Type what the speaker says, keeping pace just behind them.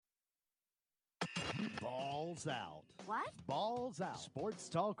Balls Out. What? Balls Out. Sports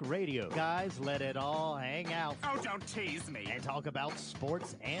Talk Radio. Guys, let it all hang out. Oh, don't tease me. And talk about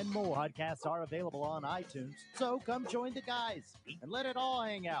sports and more. Podcasts are available on iTunes. So come join the guys and let it all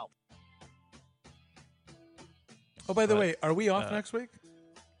hang out. Oh, by the way, are we off next week?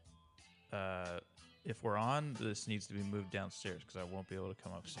 If we're on, this needs to be moved downstairs because I won't be able to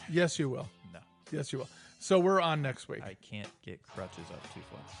come upstairs. Yes, you will. No, Yes, you will. So we're on next week. I can't get crutches up 2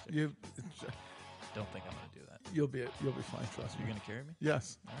 flights. of stairs. You, Don't think I'm going to do that. you'll be fine. Trust me. You're going to carry me?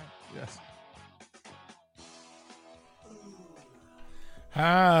 Yes. All right. Yes.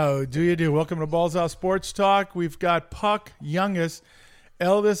 How do you do? Welcome to Balls Out Sports Talk. We've got Puck, Youngest.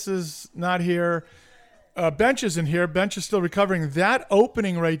 Eldest is not here. Bench isn't here. Bench is still recovering. That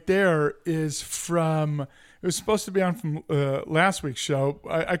opening right there is from, it was supposed to be on from last week's show.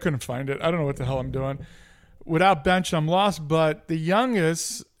 I couldn't find it. I don't know what the hell I'm doing. Without Bench, I'm lost, but the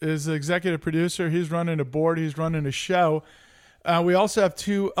Youngest is the executive producer. He's running a board. He's running a show. We also have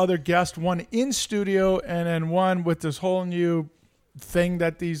two other guests, one in studio and then one with this whole new thing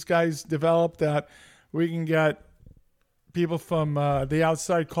that these guys developed that we can get people from the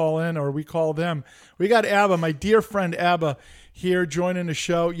outside call in or we call them. We got Abba, my dear friend Abba, here joining the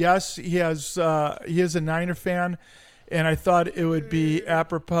show. Yes, he is a Niner fan, and I thought it would be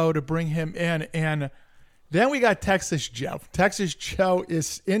apropos to bring him in. And then we got Texas Joe. Texas Joe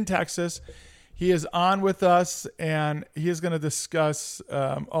is in Texas. He is on with us, and he is going to discuss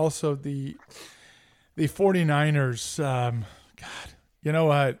also the 49ers. God, you know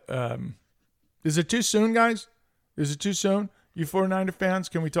what? Is it too soon, guys? Is it too soon? You 49er fans,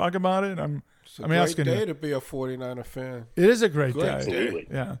 can we talk about it? I'm asking you. It's a great day to be a 49er fan. It is a great day. Absolutely.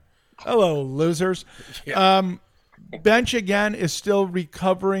 Yeah. Hello, losers. Bench again is still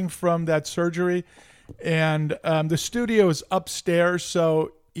recovering from that surgery, and the studio is upstairs,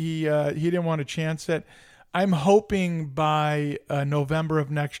 so he didn't want to chance it. I'm hoping by November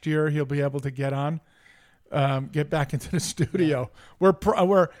of next year he'll be able to get back into the studio.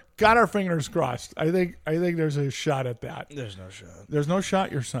 We're got our fingers crossed. I think there's a shot at that. There's no shot. There's no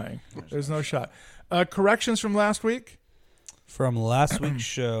shot, you're saying. There's no shot. Corrections from last week? From last week's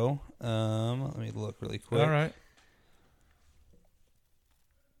show, let me look really quick. All right.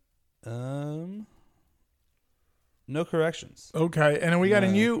 No corrections. Okay, and then we got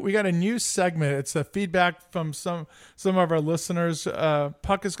a new segment. It's a feedback from some of our listeners.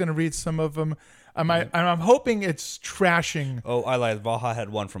 Puck is going to read some of them. I'm hoping it's trashing. Oh, I lied. Vaha had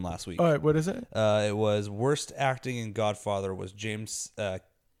one from last week. All right, what is it? It was worst acting in Godfather was James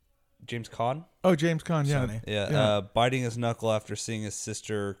Caan. Oh, James Caan, yeah. Yeah. Yeah. Biting his knuckle after seeing his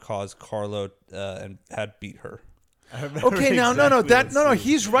sister cause Carlo and had beat her. Okay, no.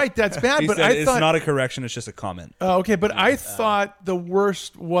 He's right. That's bad. He but said I it's thought not a correction. It's just a comment. Okay, but I thought the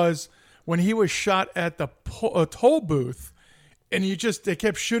worst was when he was shot at the toll booth, and they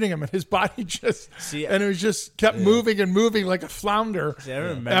kept shooting him, and his body and it was just kept moving and moving like a flounder. See, I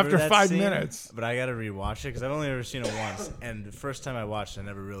remember after that 5 scene, minutes. But I got to rewatch it because I've only ever seen it once, and the first time I watched it, I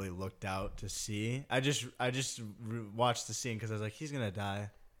never really looked out to see. I just watched the scene because I was like, he's gonna die.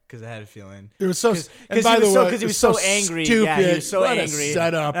 Because I had a feeling it was so. Because he was so angry. Stupid. Yeah, he was so what angry. A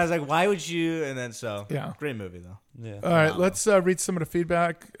setup. And I was like, why would you? And then great movie though. Yeah. All right, let's read some of the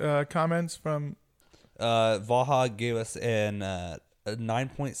feedback comments from. Vaha gave us a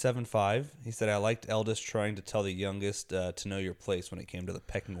 9.75. He said, I liked Eldest trying to tell the Youngest to know your place when it came to the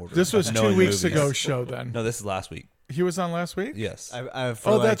pecking order. This was 2 weeks ago show then. No, this is last week. He was on last week? Yes.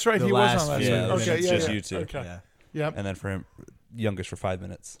 That's right. He was on last week. Okay, it's just you two. Okay. Yeah. Yep. And then for him, Youngest for 5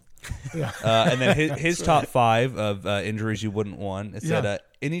 minutes. Yeah. And then his top 5 of injuries you wouldn't want. It said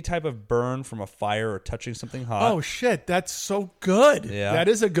any type of burn from a fire or touching something hot. Oh, shit. That's so good. Yeah. That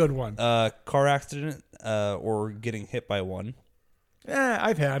is a good one. Car accident or getting hit by one.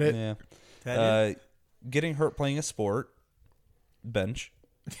 I've had it. Yeah. Getting hurt playing a sport. Bench.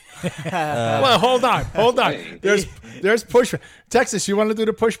 Well, hold on. There's pushback. Texas, you want to do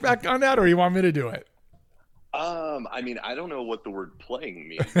the pushback on that, or you want me to do it? I mean, I don't know what the word playing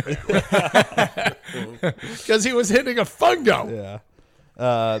means. Because he was hitting a fungo.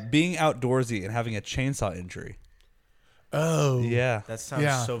 Yeah. Being outdoorsy and having a chainsaw injury. Oh. Yeah. That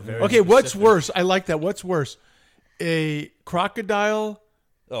sounds so very Okay, specific. what's worse? I like that. What's worse? A crocodile?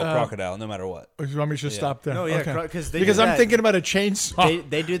 Crocodile, no matter what. Or you want me to just stop there? No, yeah, Okay. because I'm thinking about a chainsaw.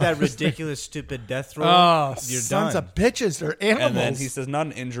 They do that ridiculous, stupid death roll. Oh, You're sons done. of bitches. They're animals. And then he says, not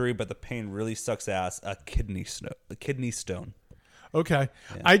an injury, but the pain really sucks ass. A kidney stone. Okay.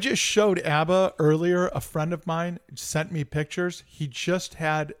 Yeah. I just showed Abba earlier. A friend of mine sent me pictures. He just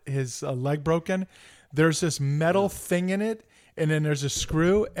had his leg broken. There's this metal thing in it, and then there's a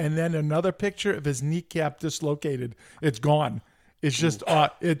screw, and then another picture of his kneecap dislocated. It's gone. It's just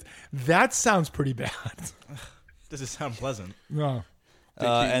that sounds pretty bad. Doesn't sound pleasant. No. Think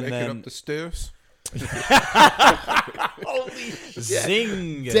he and make it then up the stairs?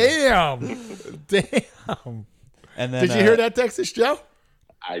 Zing! Damn. and then Did you hear that, Texas Joe?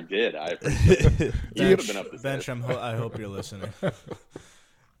 I did. I appreciate it. He would have been up the Bench, stairs. I hope you're listening.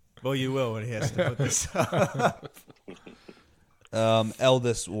 Well, you will when he has to put this up.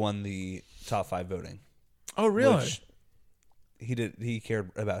 Eldest won the top 5 voting. Oh, really? Which he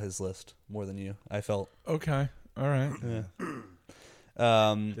cared about his list more than you, I felt. Okay. All right.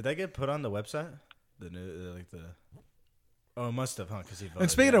 Did that get put on the website? Oh, it must have, huh? Because he voted.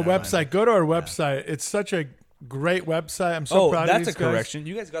 And speaking of website, go to our website. It's such a great website. I'm so proud of that's these a guys. correction.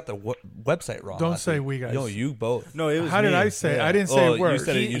 You guys got the website wrong. Don't last say week. we guys. No, you both. No, it was. How did me. I say? Yeah. I didn't say Oh, a word. you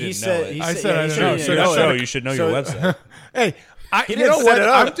said it. You He didn't said. know it. He I said. said I he don't said- know. yeah, So you that's know so it. You should know So- your website. Hey, He didn't set it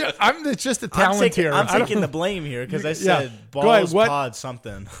up. I'm just a I'm talent taking, here. I'm I don't- taking the blame here because I Yeah. said Go ahead, balls what- pod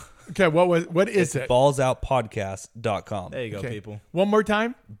something. Okay, what is it? Ballsoutpodcast.com. There you go, Okay. people. One more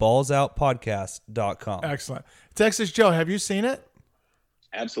time. Ballsoutpodcast.com. Excellent. Texas Joe, have you seen it?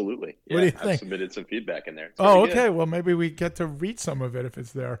 Absolutely. What do you I've think? submitted some feedback in there. It's Oh, pretty okay. good. Well, maybe we get to read some of it if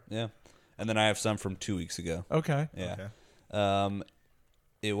it's there. Yeah. And then I have some from 2 weeks ago. Okay. Yeah. Okay.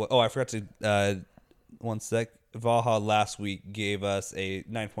 I forgot to one sec. Vaha last week gave us a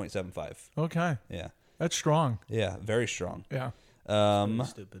 9.75. Okay. Yeah. That's strong. Yeah, very strong. Yeah.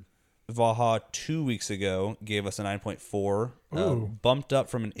 Stupid. Vaha 2 weeks ago gave us a 9.4, Ooh. bumped up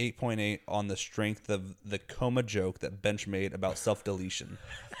from an 8.8 on the strength of the coma joke that Bench made about self-deletion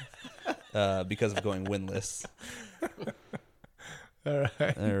because of going winless. All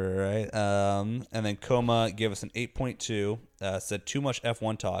right. All right. And then Coma gave us an 8.2, said too much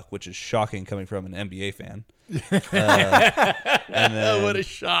F1 talk, which is shocking coming from an NBA fan. And then, What a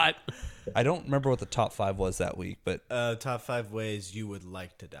shot. I don't remember what the top 5 was that week, but Top 5 ways you would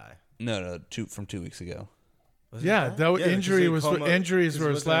like to die. no, from 2 weeks ago. Was it Yeah, that? that Yeah, because injury they was coma- injuries because it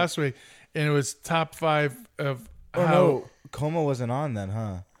was wasn't- last week, and it was top 5 of Oh how. no, Coma wasn't on then,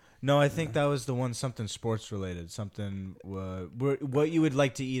 huh? No, I think that was the one something sports related, something what you would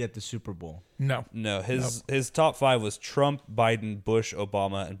like to eat at the Super Bowl. No. No, his top 5 was Trump, Biden, Bush,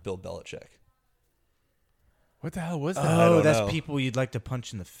 Obama, and Bill Belichick. What the hell was that? I Oh, don't that's know. people you'd like to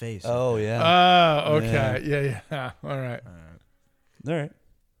punch in the face. Oh, yeah. Oh, okay. Yeah. All right. All right.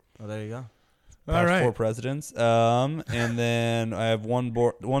 Oh, there you go. All Past right. 4 presidents. And then I have one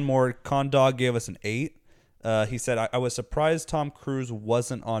more. Condog gave us an 8. He said, I was surprised Tom Cruise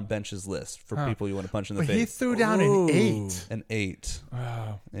wasn't on Bench's list for people you want to punch in the But he face. threw down Ooh. an 8. An 8.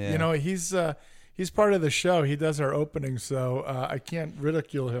 Wow. Yeah. You know, he's part of the show. He does our opening, so I can't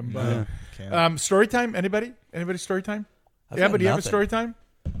ridicule him. But Can't. story time? Anybody? Anybody story time? I've Yeah, got but do you have a nothing. story time?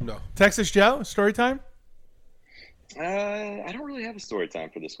 No. Texas Joe, story time? I don't really have a story time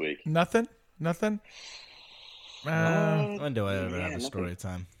for this week. Nothing? Nothing? When do I ever have a nothing. story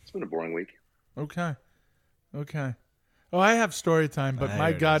time? It's been a boring week. Okay. Oh, I have story time, but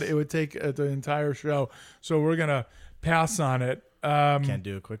my There it God, is. it would take the entire show. So we're going to pass on it. Can't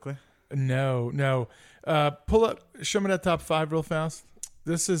do it quickly. No. Pull up, show me that top 5 real fast.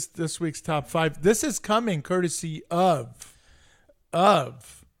 This is this week's top 5. This is coming courtesy of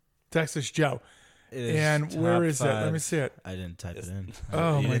Texas Joe. It is And where top is it? Let me 5. see it. I didn't type it in.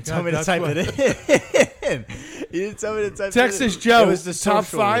 Oh, you my didn't tell God, me to that's type what- it in. You didn't tell me to type it in. Texas Joe, It was the top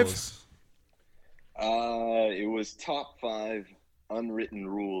social 5? rules. It was top 5 unwritten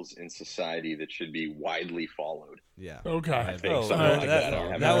rules in society that should be widely followed. Yeah. Okay. I think Oh, something no, like that, that. I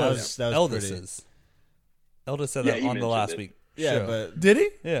don't have that it. was that was Eldis's. Eldis said Yeah, that he on the mentioned last it. week. Yeah, show. but Did he?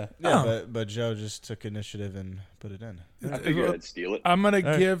 Yeah. Oh. but Joe just took initiative and put it in. I figured I'd steal it. I'm going to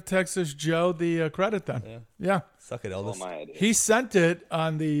right. give Texas Joe the credit then. Yeah. Suck it, All Eldis. my idea. He sent it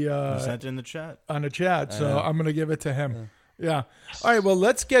on the You sent it in the chat. chat, so I'm going to give it to him. Yeah. All right. Well,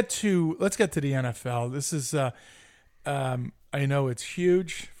 let's get to the NFL. This is, I know it's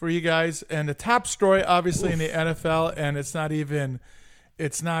huge for you guys, and the top story, obviously, in the NFL, and it's not even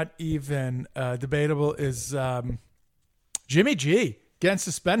debatable, is Jimmy G getting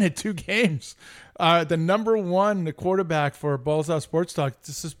suspended 2 games. The number 1 quarterback for Balls Out Sports Talk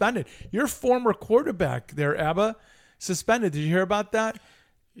suspended. Your former quarterback there, Abba, suspended. Did you hear about that?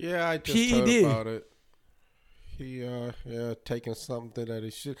 Yeah, I just PED. heard about it. He taking something that he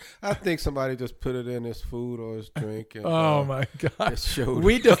should. I think somebody just put it in his food or his drink. And, Oh my God! it showed.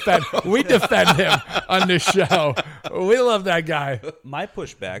 We defend him on this show. We love that guy. My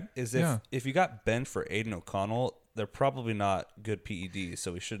pushback is if you got bent for Aiden O'Connell, they're probably not good PEDs,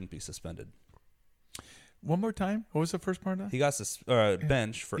 so he shouldn't be suspended. one more time? What was the first part of that? He got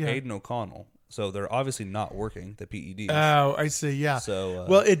bench for Yeah. Aiden O'Connell. So they're obviously not working the PEDs. Oh, I see. Yeah. So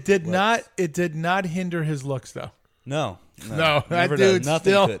well, it did not hinder his looks though. No, No, that never does. dude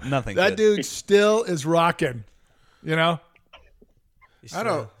Nothing still. could. Nothing. That could. dude still is rocking. You know. I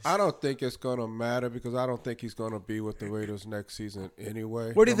don't think it's gonna matter because I don't think he's gonna be with the Raiders next season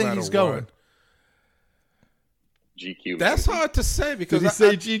anyway. Where do you no think matter he's going? what. GQ. That's hard to say because Did he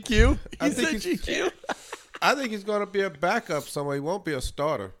say GQ? I He think said he's- GQ. I think he's going to be a backup somewhere. He won't be a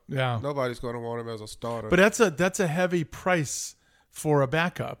starter. Yeah. Nobody's going to want him as a starter. But that's a heavy price for a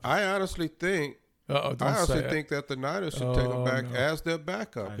backup. I honestly think Don't I say honestly it. think that the Niners should take him back no. as their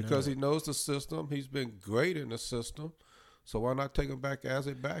backup because he knows the system. He's been great in the system. So why not take him back as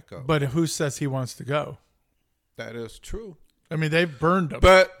a backup? But who says he wants to go? That is true. I mean, they've burned him,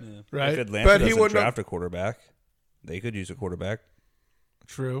 But right? If Atlanta But he doesn't wouldn't draft a quarterback, they could use a quarterback.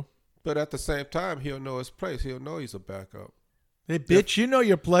 True. but at the same time, he'll know his place. He'll know he's a backup. Hey, bitch, you know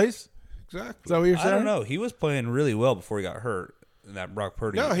your place. Is Exactly. that what you're saying? I don't know. He was playing really well before he got hurt in that Brock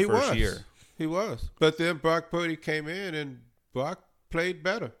Purdy No, he first was. year. He was. But then Brock Purdy came in and Brock played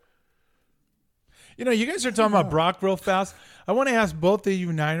better. You know, you guys are talking about Brock real fast. I want to ask both of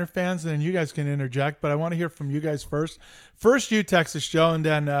you Niner fans, and then you guys can interject, but I want to hear from you guys first. First you, Texas Joe, and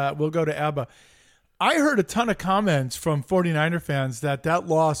then we'll go to Abba. I heard a ton of comments from 49er fans that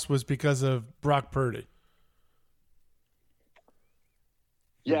loss was because of Brock Purdy.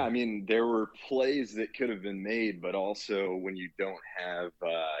 Yeah, I mean, there were plays that could have been made, but also when you don't have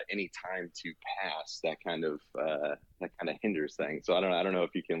any time to pass, that kind of hinders things. So I don't know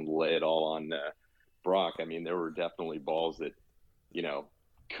if you can lay it all on Brock. I mean, there were definitely balls that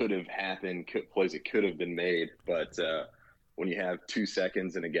could have happened, plays that could have been made, but when you have 2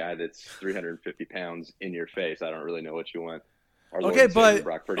 seconds and a guy that's 350 pounds in your face, I don't really know what you want. Our Lord Okay, and Savior, but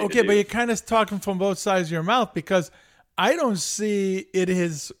Brock Purdy to do. you're kind of talking from both sides of your mouth because I don't see it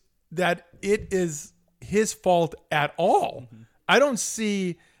is his fault at all. I don't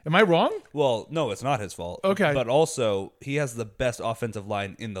see. Am I wrong? Well, no, it's not his fault. Okay. But also, he has the best offensive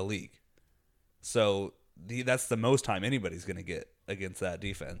line in the league. So that's the most time anybody's going to get against that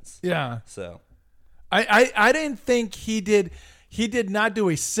defense. Yeah. So I didn't think he did. He did not do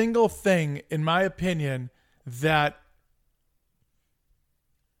a single thing, in my opinion, that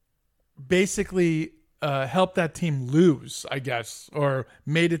basically helped that team lose, I guess, or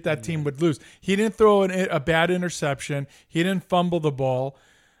made it that team would lose. He didn't throw a bad interception. He didn't fumble the ball.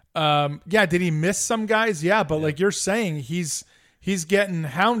 Yeah, did he miss some guys? Yeah, but like you're saying, he's getting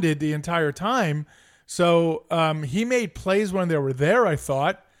hounded the entire time. So he made plays when they were there, I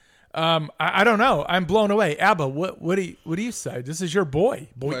thought. I don't know. I'm blown away. Abba, what do you say? This is your boy.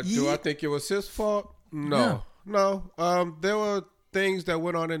 But do I think it was his fault? No. There were things that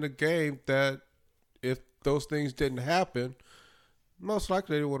went on in the game that if those things didn't happen, most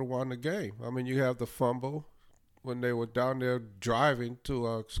likely they would have won the game. I mean, you have the fumble when they were down there driving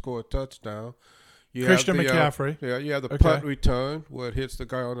to score a touchdown. You Christian have the, McCaffrey. You have the Okay. punt return where it hits the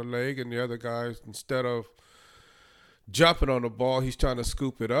guy on the leg, and the other guy, instead of jumping on the ball, he's trying to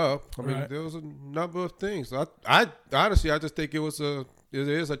scoop it up. I mean, Right. there was a number of things. I honestly, I just think it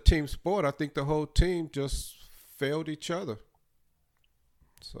is a team sport. I think the whole team just failed each other.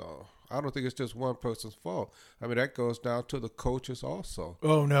 So I don't think it's just one person's fault. I mean, that goes down to the coaches also.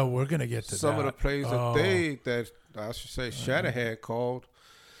 Oh no, we're gonna get to Some that. of the plays that I should say Shanahan called,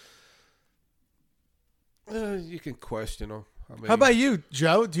 you can question them. I mean, How about you,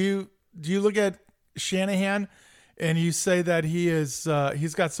 Joe? Do you look at Shanahan and you say that he's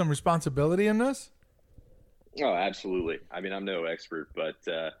got some responsibility in this? Oh, absolutely. I mean, I'm no expert, but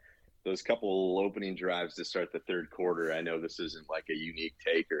those couple opening drives to start the third quarter, I know this isn't like a unique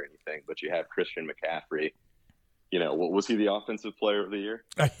take or anything, but you have Christian McCaffrey. Was he the offensive player of the year?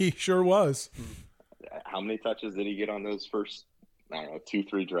 He sure was. How many touches did he get on those first,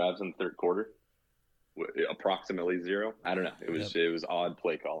 2-3 drives in the third quarter? Approximately 0. I don't know. It was odd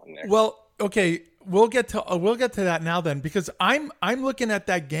play calling there. Well, okay, we'll get to that now then, because I'm looking at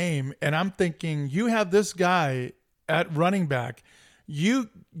that game and I'm thinking you have this guy at running back. You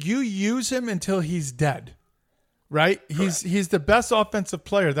use him until he's dead. Right? He's the best offensive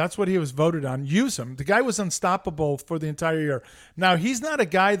player. That's what he was voted on. Use him. The guy was unstoppable for the entire year. Now, he's not a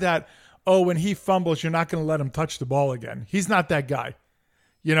guy that, when he fumbles, you're not going to let him touch the ball again. He's not that guy.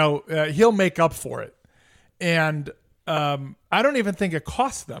 He'll make up for it. And I don't even think it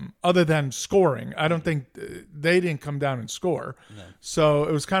cost them other than scoring. I don't think they didn't come down and score. No. So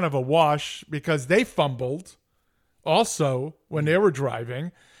it was kind of a wash because they fumbled also when they were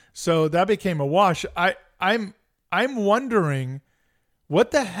driving. So that became a wash. I'm wondering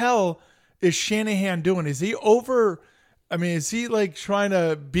what the hell is Shanahan doing? Is he over? I mean, is he like trying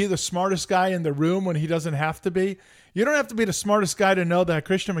to be the smartest guy in the room when he doesn't have to be? You don't have to be the smartest guy to know that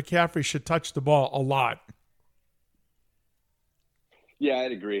Christian McCaffrey should touch the ball a lot. Yeah,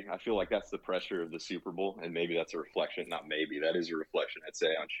 I'd agree. I feel like that's the pressure of the Super Bowl, and maybe that's a reflection. Not maybe, that is a reflection, I'd say,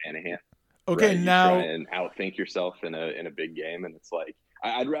 on Shanahan. Okay, right? You now try and outthink yourself in a big game, and it's like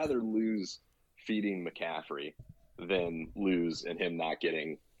I'd rather lose feeding McCaffrey than lose and him not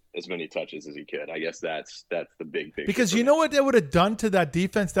getting as many touches as he could. I guess that's the big picture. Because you know what they would have done to that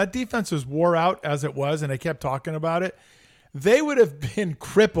defense? That defense was wore out as it was, and they kept talking about it. They would have been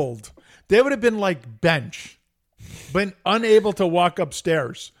crippled. They would have been like bench, been unable to walk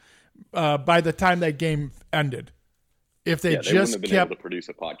upstairs by the time that game ended. If they wouldn't just have been kept able to produce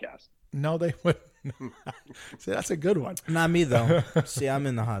a podcast. No, they would. See, that's a good one. Not me though. See, I'm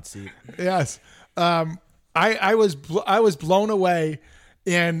in the hot seat. Yes, I was blown away,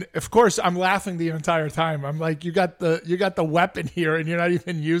 and of course I'm laughing the entire time. I'm like, you got the weapon here, and you're not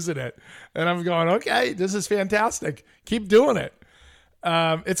even using it. And I'm going, okay, this is fantastic. Keep doing it.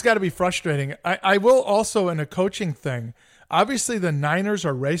 It's got to be frustrating. I will also, in a coaching thing, obviously the Niners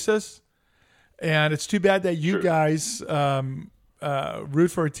are racist, and it's too bad that you guys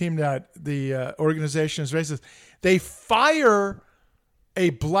root for a team that the organization is racist. They fire a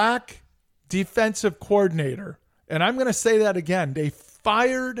black defensive coordinator, and I'm going to say that again. They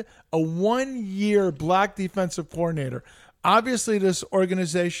fired a 1-year black defensive coordinator. Obviously, this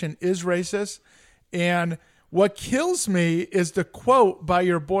organization is racist, and what kills me is the quote by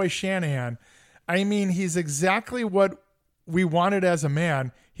your boy Shanahan. I mean, he's exactly what we wanted as a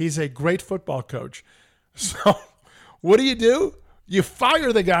man. He's a great football coach. So what do? You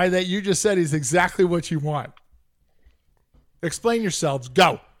fire the guy that you just said is exactly what you want. Explain yourselves.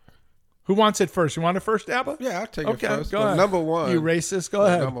 Go. Who wants it first? You want it first, Abba? Yeah, I'll take Okay, it first. go But ahead. number one. You racist? Go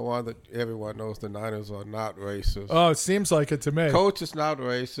ahead. Number one, that everyone knows the Niners are not racist. Oh, it seems like it to me. Coach is not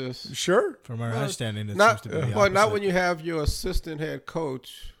racist. Sure. From our understanding, it Not, seems to be the well, not opposite. when you have your assistant head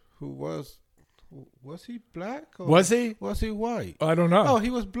coach who was he black? Or Was he? Was he white? I don't know. Oh, he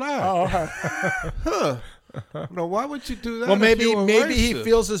was black. Oh, okay. Huh. No, why would you do that? Well, if maybe you were he racist?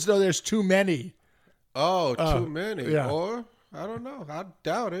 feels as though there's too many. Oh, too many. yeah. Or I don't know. I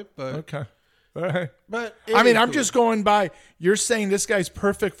doubt it, but Okay. All right. but I mean, I'm anywho. just going by. You're saying this guy's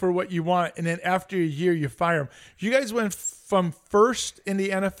perfect for what you want, and then after a year, you fire him. You guys went from first in the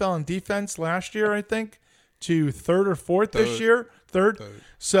NFL in defense last year, I think, to third or fourth this year. Third.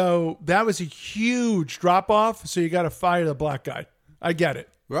 So that was a huge drop off. So you got to fire the black guy. I get it.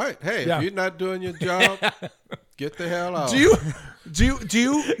 Right. Hey, Yeah. if you're not doing your job, get the hell out. Do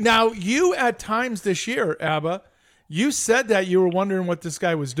you now? You at times this year, Abba, you said that you were wondering what this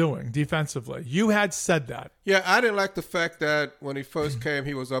guy was doing defensively. You had said that. Yeah, I didn't like the fact that when he first came,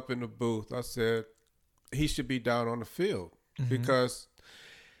 he was up in the booth. I said he should be down on the field because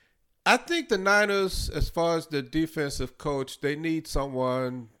I think the Niners, as far as the defensive coach, they need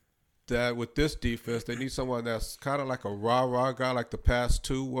someone that with this defense, they need someone that's kind of like a rah-rah guy like the past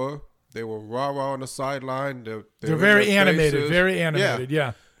two were. They were rah-rah on the sideline. They're They're in very their animated. faces. Very animated.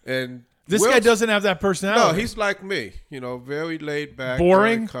 Yeah. And This guy Wilson- doesn't have that personality. No, he's like me. Very laid back.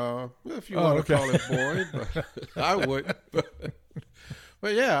 Boring? Very calm. Well, if you Oh, want to okay. call it boring, but I wouldn't.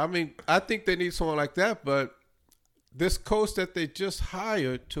 But yeah, I mean, I think they need someone like that. But this coach that they just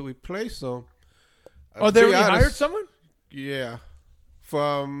hired to replace him. Oh, they to be already honest, hired someone? Yeah,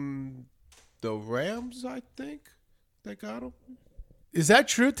 from the Rams, I think they got him. Is that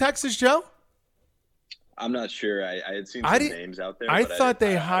true, Texas Joe? I'm not sure. I had seen I some didn't- names out there. I but thought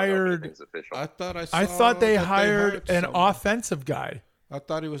they I don't know if hired- anything's official. I thought I saw. I thought they that hired an someone. offensive guy. I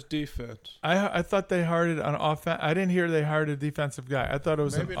thought he was defense. I thought they hired an offense. I didn't hear they hired a defensive guy. I thought it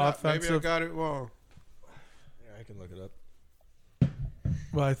was Maybe an not. Maybe I offensive. got it wrong. Yeah, I can look it up.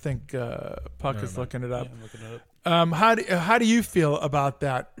 Well, I think Puck is looking it up. I'm looking it up. How do you feel about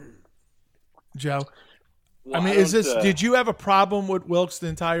that, Joe? Well, I mean, is this? Did you have a problem with Wilkes the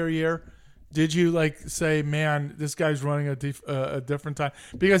entire year? Did you say, man, this guy's running a different time?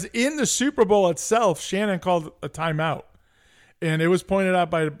 Because in the Super Bowl itself, Shannon called a timeout, and it was pointed out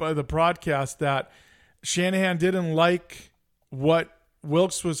by the broadcast that Shanahan didn't like what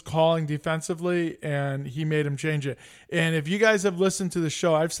Wilkes was calling defensively, and he made him change it. And if you guys have listened to the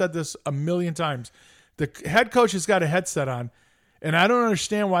show, I've said this a million times. The head coach has got a headset on, and I don't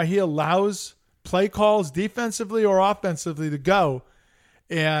understand why he allows play calls defensively or offensively to go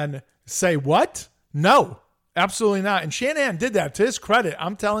and say, what? No, absolutely not. And Shanahan did that. To his credit,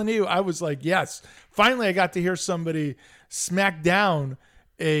 I'm telling you, I was like, yes. Finally, I got to hear somebody smack down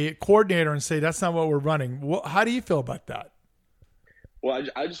a coordinator and say, that's not what we're running. How do you feel about that? Well,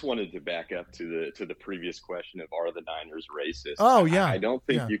 I just wanted to back up to the previous question of are the Niners racist? Oh, yeah. I don't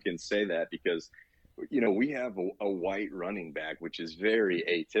think Yeah. you can say that because we have a white running back, which is very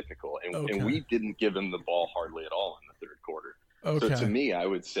atypical, Okay. and we didn't give him the ball hardly at all in the third quarter. Okay. So to me, I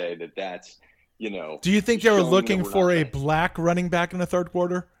would say that's Do you think they were showing that looking we're for not a racist. black running back in the third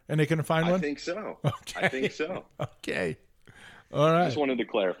quarter, and they couldn't find I one? think so. Okay. I think so. Okay. All I right. just wanted to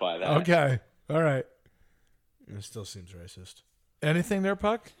clarify that. Okay. All right. It still seems racist. Anything there,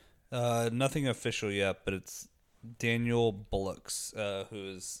 Puck? Nothing official yet, but it's Daniel Bullocks, who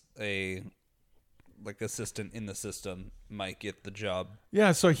is a assistant in the system, might get the job.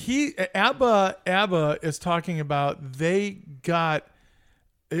 Yeah. So Abba is talking about they got.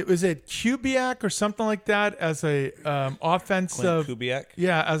 Was it Kubiak or something like that as a offensive? Clint Kubiak.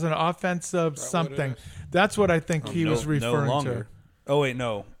 Yeah, as an offensive something. That's what I think he was referring no to. longer. Oh wait,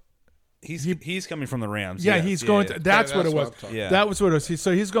 no. He's coming from the Rams. Yeah, yes. he's going yeah. to. That's what it that's what was. I'm talking Yeah. That was what it was.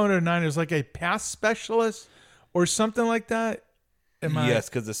 So he's going to the Niners like a pass specialist or something like that. Yes,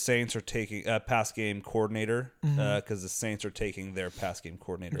 because the Saints are taking pass game coordinator. Because the Saints are taking their pass game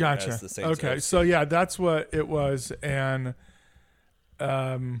coordinator. Gotcha. As the Saints Okay, OC. so yeah, that's what it was, and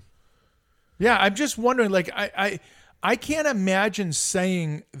yeah, I'm just wondering. Like, I can't imagine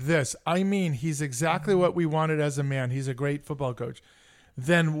saying this. I mean, he's exactly what we wanted as a man. He's a great football coach.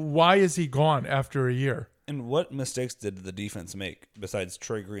 Then why is he gone after a year? And what mistakes did the defense make besides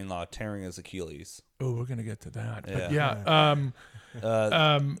Troy Greenlaw tearing his Achilles? Oh, we're gonna get to that. But Yeah.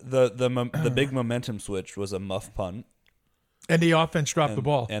 yeah. The big momentum switch was a muff punt, And the offense dropped the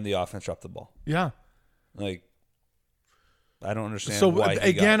ball. and the offense dropped the ball. Yeah. Like, I don't understand. So why he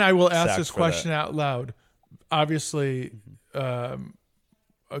again, got I will ask sacked this for question that. out loud. Obviously,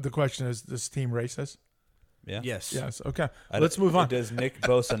 the question is: this team racist? Yeah. Yes. Yes. Okay. Let's move on. Does Nick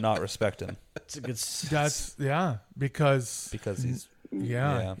Bosa not respect him That's a good. That's because because he's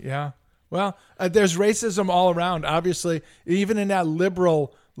yeah. Well, there's racism all around. Obviously, even in that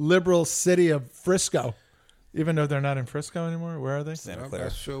liberal city of Frisco, even though they're not in Frisco anymore. Where are they? Santa I'm Clara?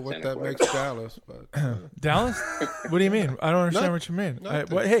 not sure what Santa that Clara. makes Dallas, but Dallas? What do you mean? I don't understand Nothing. what you mean.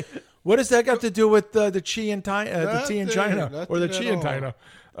 Nothing. Hey, what does that got to do with the chi in the tea in Nothing. China or the Nothing chi at in all. China?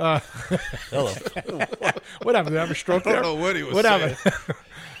 Hello. What happened? Did I have a stroke I there? don't know what he was What saying.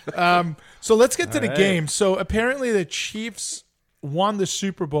 happened? So let's get to the right. game. So apparently the Chiefs won the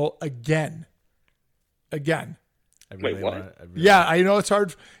Super Bowl again. I really what? want. Yeah, I know it's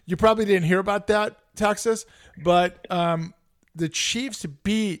hard. You probably didn't hear about that, Texas, but the Chiefs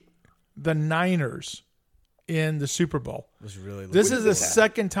beat the Niners in the Super Bowl. Was really. This is the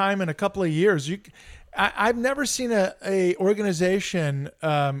second time in a couple of years. I've never seen a organization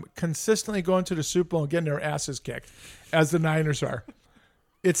consistently going to the Super Bowl and getting their asses kicked as the Niners are.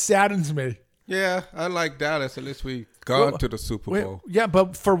 It saddens me. Yeah, unlike Dallas, at least we gone to the Super Bowl. Yeah,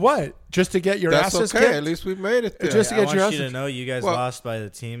 but for what? Just to get your That's asses okay. kicked? At least we made it there. Just to I get want your you to asses. know you guys Well, lost by the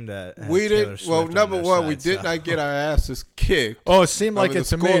team that had we Taylor did. Swift Well, on number their one, we side, did so. not get our asses kicked. Oh, it seemed like I mean, it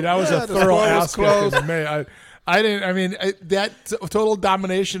to the me. score- That was yeah, a the thorough score was ass kicking close. to me. I didn't. I mean, total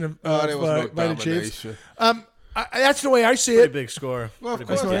domination of There was no by the Chiefs. domination. That's the way I see Pretty it. big score. Well, of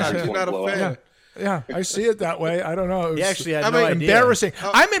Pretty big course score. not. You're not a Blowout. fan. Yeah, I see it that way. I don't know. It was He actually had I no mean, idea. embarrassing.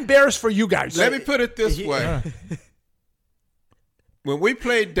 I'm embarrassed for you guys. Let me put it this way: when we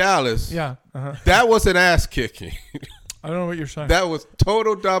played Dallas, Yeah, that was an ass kicking. I don't know what you're saying. That was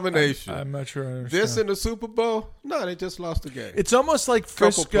total domination. I'm not sure. I understand. This in the Super Bowl? No, they just lost the game. It's almost like Couple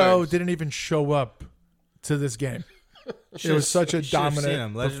Frisco plays. didn't even show up to this game. It Should've- was such a you should've seen dominant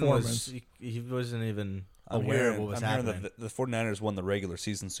him. Legend performance. Was, he wasn't even I'm aware hearing, of what was I'm hearing happening. that the 49ers won the regular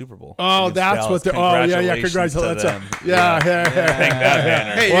season Super Bowl. Oh, against that's Dallas. what the. Oh, yeah. Congratulations Congratulations. to them. Yeah. Thank that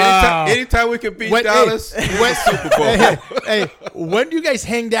banner. Hey, Wow. anytime we can beat Wait, Dallas, hey, win Super Bowl. Hey, when do you guys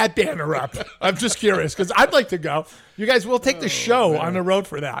hang that banner up? I'm just curious because I'd like to go. You guys will take the show on the road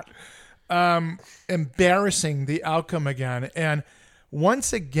for that. Embarrassing the outcome again. And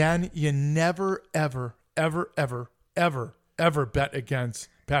once again, you never, ever, ever, ever, ever, ever bet against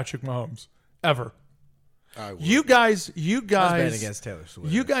Patrick Mahomes. Ever. I would. You guys, I was betting against Taylor Swift.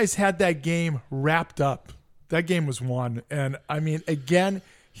 you guys had that game wrapped up. That game was won. And I mean, again,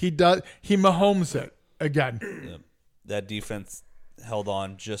 he Mahomes it again. That defense held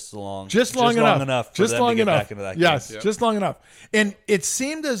on just long Just enough for Just them to long get enough. back into that Yes, game. just long enough. And it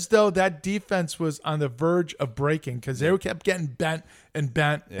seemed as though that defense was on the verge of breaking because they kept getting bent and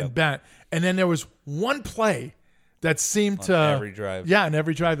bent and Yep. bent. And then there was one play that seemed to every drive. Yeah, on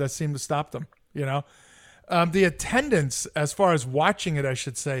every drive that seemed to stop them. You know, the attendance, as far as watching it, I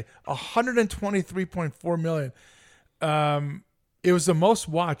should say, 123.4 million. It was the most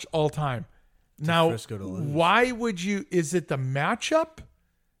watched all time. Now, Frisco to lose. why would you? Is it the matchup?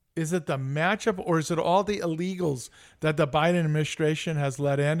 Is it the matchup, or is it all the illegals that the Biden administration has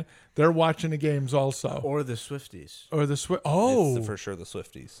let in? They're watching the games also, Or the Swifties. or the Oh, It's for sure the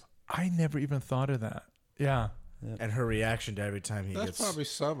Swifties. I never even thought of that. Yeah, And her reaction to every time he That's gets. probably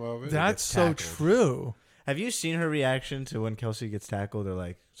some of it. that's gets so tackled. true. Have you seen her reaction to when Kelsey gets tackled or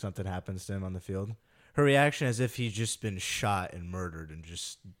like something happens to him on the field? Her reaction as if he's just been shot and murdered and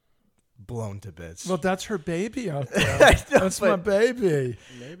just blown to bits. Well, that's her baby out there. I know, That's my but baby.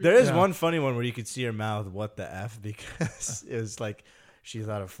 there is Yeah. one funny one where you could see her mouth, "What the f?" because it was like she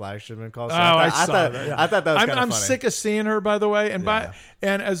thought a flag should have been called. So I thought saw that, yeah. I thought that was kind of I'm funny. sick of seeing her, by the way. And Yeah.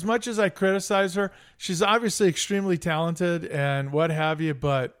 and as much as I criticize her, she's obviously extremely talented and what have you,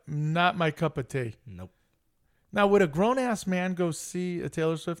 but not my cup of tea. Nope. Now, would a grown ass man go see a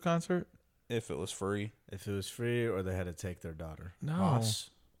Taylor Swift concert? If it was free. If it was free or they had to take their daughter. No.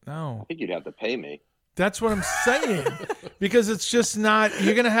 Ross. No, I think you'd have to pay me. that's what I'm saying. Because it's just not.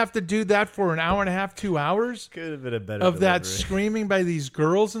 You're gonna have to do that for an hour and a half, 2 hours Could have been a better of that delivery. screaming by these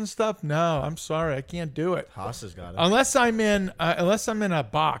girls and stuff. No, I'm sorry, I can't do it. Haas has got it. Unless I'm in a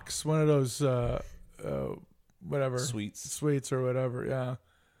box, one of those whatever suites or whatever. Yeah.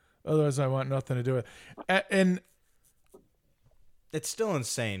 Otherwise, I want nothing to do with it. And It's still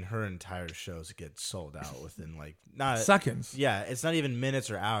insane. Her entire shows get sold out within like not seconds. Yeah, it's not even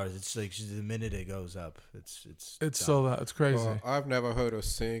minutes or hours. It's like the minute it goes up. It's It's done. sold out. It's crazy. I've never heard her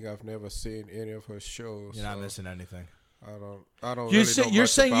sing. I've never seen any of her shows. You're not so missing anything. I don't. You Really say, know you're much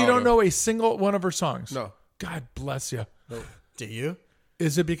saying you about don't her. know a single one of her songs? No. God bless you. Do you?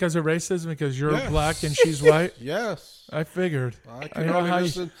 Is it because of racism? Because you're Yes. black and she's white? Yes. I figured. I I can know only how you-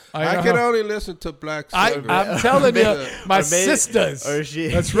 listen. I I know can how- only listen to black singers. I'm telling you, my Or maybe- sisters. or she-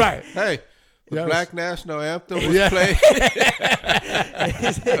 That's right. Hey, the Yes. Black National Anthem was Yeah. played.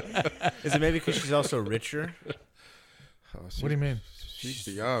 Is it maybe because she's also richer? What do you mean? She's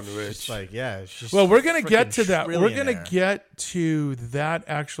beyond rich. It's like, yeah. She's Well, we're gonna get freaking to that. We're gonna trillionaire. get to that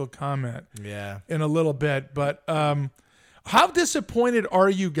actual comment Yeah. in a little bit. But how disappointed are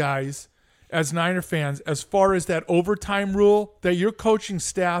you guys as Niner fans as far as that overtime rule that your coaching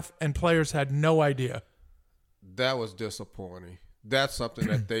staff and players had no idea? That was disappointing. That's something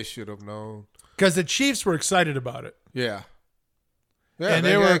that they should have known. Because the Chiefs were excited about it. Yeah. Yeah, And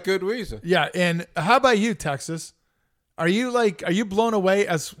they they were- had good reason. Yeah, and how about you, Texas? Are you blown away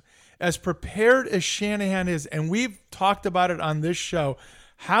as prepared as Shanahan is? And we've talked about it on this show,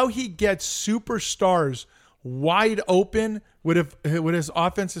 how he gets superstars wide open with his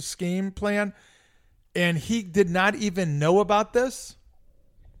offensive scheme plan, and he did not even know about this.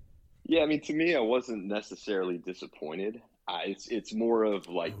 Yeah, I mean, to me, I wasn't necessarily disappointed. It's more of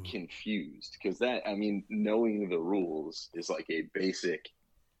like confused because knowing the rules is like a basic,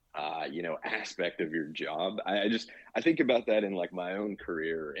 aspect of your job. I think about that in like my own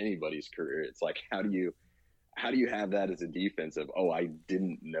career or anybody's career. It's like, how do you have that as a defense of, oh, I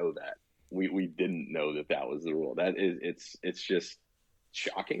didn't know that. We didn't know that was the rule. It's just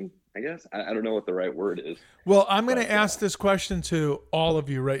shocking, I guess. I don't know what the right word is. Well, I'm going to ask this question to all of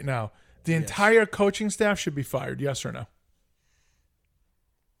you right now. The entire coaching staff should be fired, yes or no?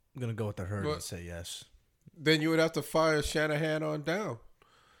 I'm going to go with the herd Well- and say yes. Then you would have to fire Shanahan on down.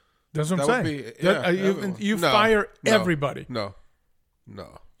 That's what I'm That would saying. be- yeah, you everyone. you No, fire no, everybody. No.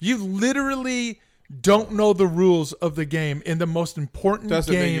 You literally don't know the rules of the game in the most important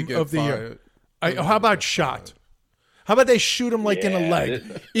Doesn't mean you game get of the year. fired. How about shot? How about they shoot him like in a Yeah,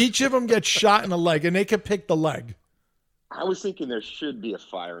 leg? Each of them gets shot in a leg, and they could pick the leg. I was thinking there should be a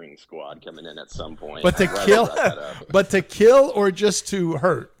firing squad coming in at some point. But to I'm glad kill, you brought that up. but to kill or just to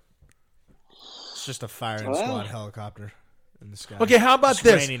hurt. It's just a firing Well- squad helicopter in the sky. Okay, how about Just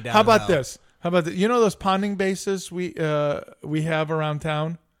this? raining down How about hell. this? How about you know those ponding bases we have around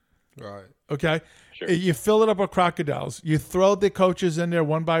town? Right. Okay. Sure. You fill it up with crocodiles. You throw the coaches in there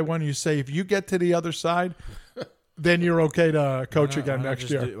one by one. You say, if you get to the other side, then you're okay to coach again next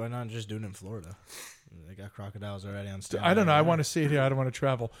year. Why not just do it in Florida? They got crocodiles already on standby. I don't know. I want to see it here. I don't want to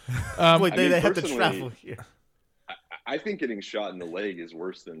travel. Wait, I mean, they have to personally- travel here. I think getting shot in the leg is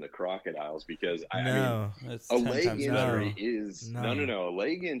worse than the crocodiles because I mean, No. It's a 10 leg times better. injury is No. no. A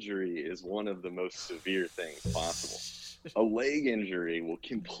leg injury is one of the most severe things possible. A leg injury will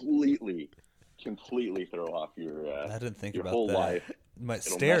completely throw off your I didn't think your about whole that. life. My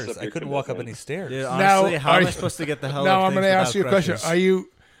mess stairs. up I your couldn't walk up commitment. any stairs. Dude, Now, honestly, how are am I you- supposed to get the hell Now up I'm going to things ask you a without question. crutches? Are you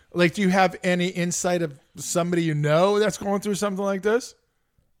like? Do you have any insight of somebody you know that's going through something like this?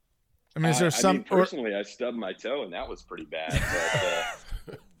 I mean, is there some? I mean, personally, I stubbed my toe and that was pretty bad.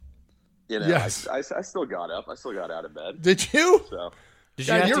 But, Yes. I still got up. I still got out of bed. Did you? So Did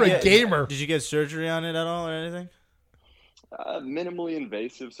God, have you're to a get- gamer. Did you get surgery on it at all or anything? Minimally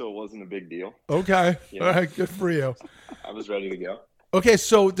invasive, so it wasn't a big deal. Okay. Yeah. All right. Good for you. I was ready to go. Okay,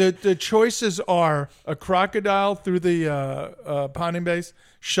 so the choices are a crocodile through the ponding base,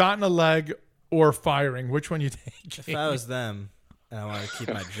 shot in the leg, or firing. Which one you take? If I was them and I wanted to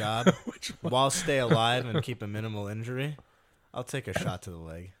keep my job while stay alive and keep a minimal injury, I'll take a shot to the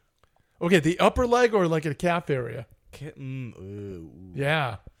leg. Okay, the upper leg or like a calf area? Ooh.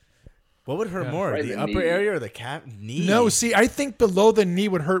 Yeah. What would hurt more, Right, the the upper knee. area or the calf knee? No, see, I think below the knee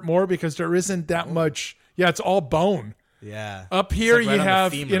would hurt more because there isn't that much. Yeah, it's all bone. Yeah. Up here, It's like right you on the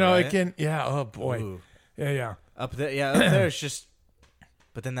have, femur, it right? can, yeah, oh boy. Ooh. Yeah. Up there, it's just.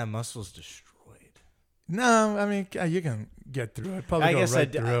 But then that muscle's destroyed. No, I mean, you can get through it. Probably I go guess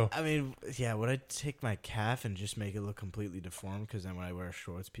right through. I mean, yeah. Would I take my calf and just make it look completely deformed? Because then when I wear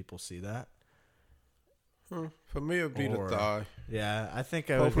shorts, people see that. For me, it'd be Or- the thigh. Yeah, I think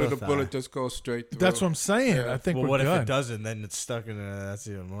I Hopefully, would the go bullet thigh. just goes straight through. That's what I'm saying. Yeah. I think Well, we're what good. if it doesn't? Then it's stuck in there. That's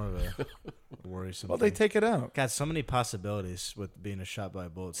even more of a worrisome. Well, they thing. take it out. Got so many possibilities with being a shot by a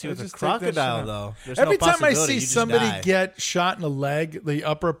bullet. See, They with a just take that shit crocodile out. though, there's Every no time I possibility. see You just somebody die. get shot in the leg, the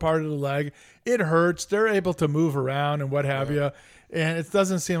upper part of the leg, it hurts. They're able to move around and what have you, and it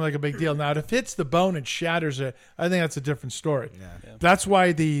doesn't seem like a big deal. Now, if it hits the bone and shatters it, I think that's a different story. Yeah. That's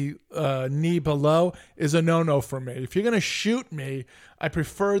why the knee below is a no-no for me. If you're going to shoot me, I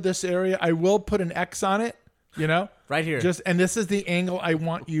prefer this area. I will put an X on it, right here. and this is the angle I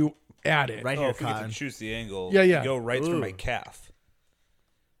want you at it. right Oh, here, if we get Cotton. to choose the angle, Yeah, yeah. you go right through my Ooh. calf.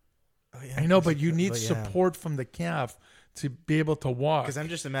 Oh, yeah, I know, but you because- need but yeah. support from the calf to be able to walk. Because I'm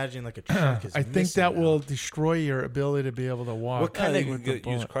just imagining like a chunk is I think missing that now. will destroy your ability to be able to walk. What kind of- you with can the use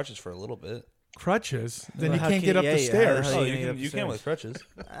bullet. crutches for a little bit. Crutches? Then Well, you how can't can get up you- the yeah, stairs. how- Oh, you you can get can up you the can with stairs. crutches.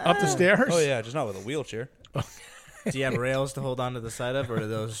 Up the stairs? Oh yeah, just not with a wheelchair. Do you have rails to hold on to the side of, or are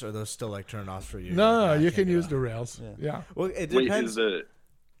those still like turned off for you? No, Like, I you can't can get use off. the rails. Yeah. Well, it Wait, depends.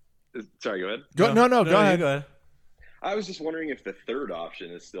 sorry, go ahead. Go you ahead. Go ahead. I was just wondering if the third option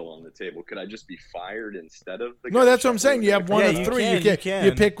is still on the table. Could I just be fired instead of the No, that's what I'm saying. You have one Yeah, of you three. can, you you can.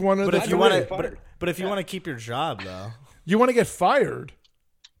 can. pick one of But the if you three. want get to, fired. but if you want to keep your job though, You want to get fired.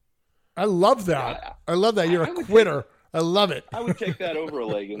 I love that. I love that. You're I a would quitter. I love it. I would take that over a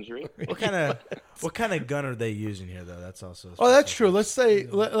leg injury. what kind of gun are they using here though? That's also. Oh, that's true. Let's say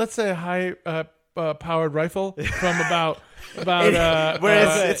a high powered rifle from about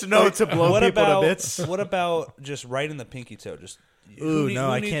Where it's known to blow what people about to bits. what about just right in the pinky toe? Just Ooh, who no,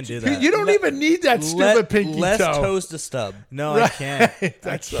 who I needs can't to- do that. You don't even need that stupid pinky less toe. toes to stub. No, I can't.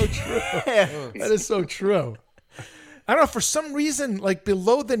 That's so true. That is so true. I don't know. For some reason, like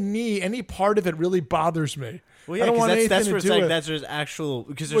below the knee, any part of it really bothers me. Well, yeah, I don't want because that's anything where to it's do like with. that's there's actual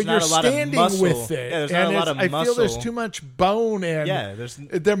because Well, there's not you're a lot of standing muscle. with it. Yeah, there's and not a lot it's- of I muscle. feel there's too much bone and Yeah, there's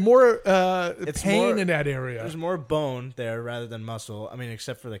they're more It's pain more- in that area. There's more bone there rather than muscle. I mean,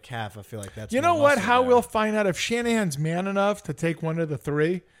 except for the calf, I feel like that's. You more know what? muscle How there. we'll find out if Shanahan's man enough to take one of the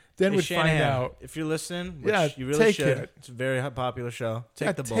three. Then Hey, we'd find Shanahan, out. if you're listening. Which Yeah, you really take should. it. It's a very popular show. Take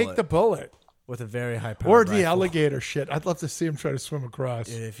Yeah, the take bullet the bullet. with a very high power. Or the alligator shit. I'd love to see him try to swim across.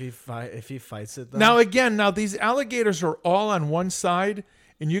 If he fights it though. Now these alligators are all on one side,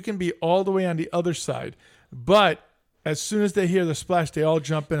 and you can be all the way on the other side. But as soon as they hear the splash, they all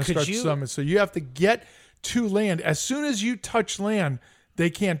jump in and Could start you- swimming. So you have to get to land. As soon as you touch land, they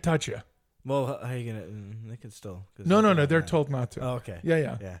can't touch you. well, how are you gonna? They can still. 'cause No, they're they're not. told not to. Oh, okay. Yeah.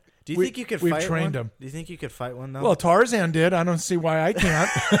 Yeah. Do you We- think you could we've fight trained one? him. Do you think you could fight one though? Well, Tarzan did. I don't see why I can't.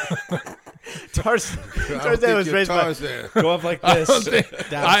 Tarzan I don't was think you're raised by Tarzan. go up like I this. don't think-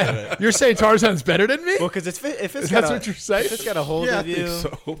 down to it. you're saying Tarzan's better than me? Well, because if it's That's got what you're saying? If it's got a hold Yeah, I of you, think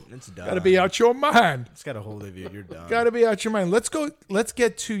so. it's done. Got to be out your mind. It's got a hold of you. You're done. Got to be out your mind. Let's go. Let's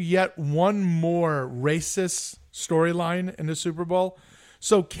get to yet one more racist storyline in the Super Bowl.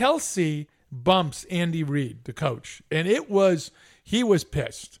 So Kelsey bumps Andy Reid, the coach, and he was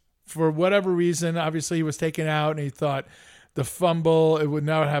pissed for whatever reason. Obviously, he was taken out, and he thought the fumble it would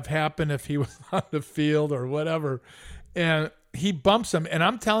not have happened if he was on the field or whatever. And he bumps him, and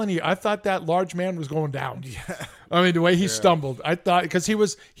I'm telling you, I thought that large man was going down. Yeah. I mean, the way he stumbled, I thought because he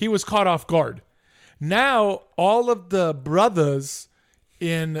was caught off guard. Now, all of the brothers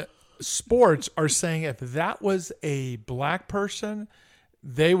in sports are saying if that was a black person,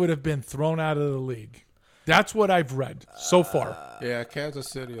 they would have been thrown out of the league. That's what I've read so far. Yeah, Kansas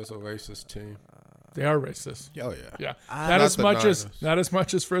City is a racist team. They are racist. Oh yeah. Yeah, Not not as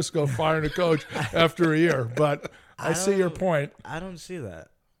much as Frisco firing a coach after a year, but I see your point. I don't see that.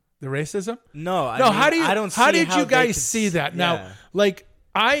 The racism? No, I No, mean, how do you? I don't how see did how you they guys could see that? Now, yeah. like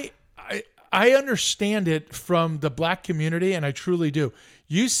I understand it from the black community, and I truly do.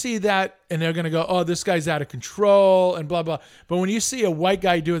 You see that, and they're going to go, oh, this guy's out of control, and blah, blah. But when you see a white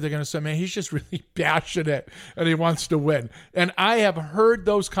guy do it, they're going to say, man, he's just really passionate, and he wants to win. And I have heard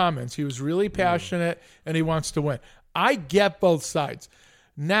those comments. He was really passionate, and he wants to win. I get both sides.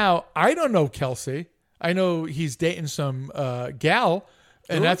 Now, I don't know Kelsey. I know he's dating some gal,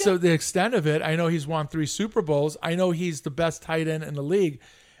 and that's the extent of it. I know he's won 3 Super Bowls. I know he's the best tight end in the league.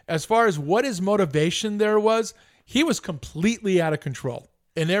 As far as what his motivation there was, he was completely out of control.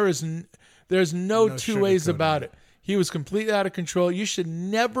 And there's no two ways about it. He was completely out of control. You should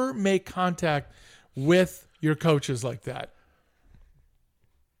never make contact with your coaches like that.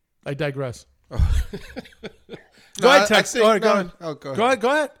 I digress. Go ahead, Tex. Go ahead. Go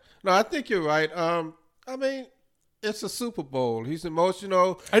ahead. No, I think you're right. I mean, it's a Super Bowl. He's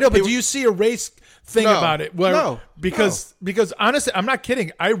emotional. I know, but do you see a race thing about it? No. Because honestly, I'm not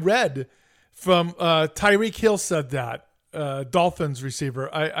kidding. I read from Tyreek Hill said that. Dolphins receiver.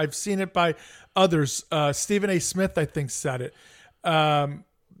 I've seen it by others. Stephen A. Smith, I think, said it.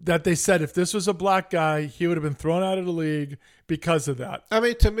 That they said if this was a black guy, he would have been thrown out of the league because of that. I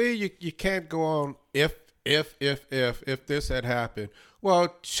mean, to me, you can't go on if this had happened.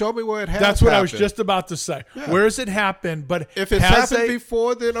 Well, show me where it happened. That's what I was just about to say. Yeah. Where has it happened? But if it's happened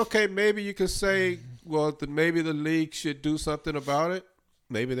before, then okay, maybe you could say, well, maybe the league should do something about it.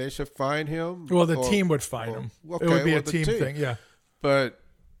 Maybe they should fine him. Well, the team would fine him. Okay, it would be a team thing, yeah. But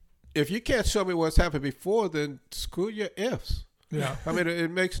if you can't show me what's happened before, then screw your ifs. Yeah. I mean,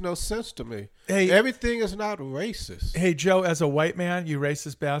 it makes no sense to me. Hey, everything is not racist. Hey, Joe, as a white man, you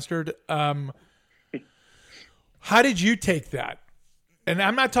racist bastard, how did you take that? And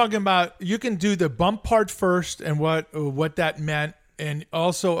I'm not talking about, you can do the bump part first and what that meant, and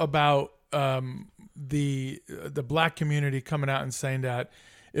also about the black community coming out and saying that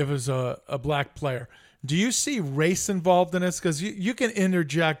it was a black player. Do you see race involved in this? Because you can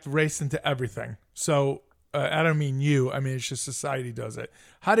interject race into everything. So I don't mean you. I mean, it's just society does it.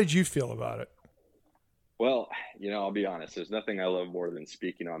 How did you feel about it? Well, I'll be honest. There's nothing I love more than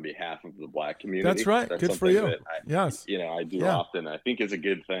speaking on behalf of the black community. That's right. Good for you. Yes. I do often. I think it's a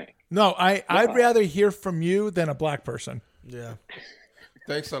good thing. No, I'd rather hear from you than a black person. Yeah.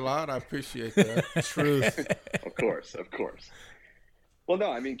 Thanks a lot. I appreciate that. Truth. Of course. Well,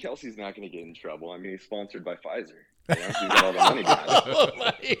 no, I mean, Kelsey's not going to get in trouble. I mean, he's sponsored by Pfizer. He's got all the money behind him. Oh,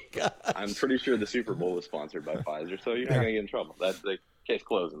 my God. I'm pretty sure the Super Bowl was sponsored by Pfizer, so you're not going to get in trouble. That's the case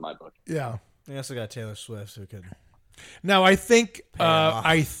closed in my book. Yeah. They also got Taylor Swift, who could. Now, I think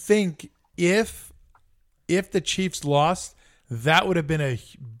if the Chiefs lost, that would have been a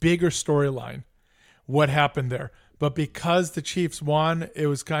bigger storyline, what happened there. But because the Chiefs won, it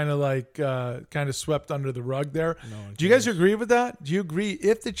was kind of swept under the rug there. Do you guys agree with that? Do you agree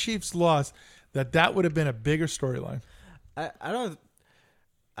if the Chiefs lost, that would have been a bigger storyline? I don't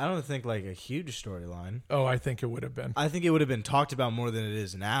think like a huge storyline. Oh, I think it would have been. I think it would have been talked about more than it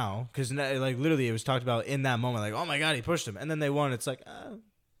is now, because like literally it was talked about in that moment. Like, oh my God, he pushed him, and then they won. It's like, well,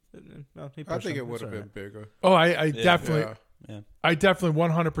 he pushed I think him. it would have been bigger. Oh, I definitely. Yeah. Yeah. I definitely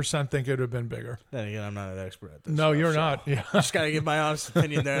 100% think it would have been bigger. Then again, I'm not an expert at this. No, stuff, you're so not. Yeah. Just gotta give my honest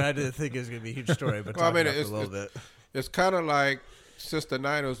opinion there. And I didn't think it was gonna be a huge story, but talk about it a little bit. It's kind of like since the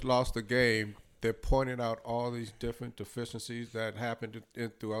Niners lost the game, they're pointing out all these different deficiencies that happened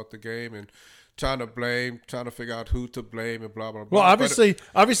throughout the game and trying to figure out who to blame and blah blah blah. Well, obviously,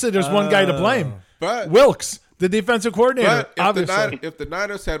 there's one guy to blame. But Wilkes, the defensive coordinator. But if the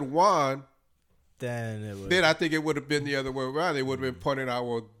Niners had won, then I think it would have been the other way around. They would have been pointing out,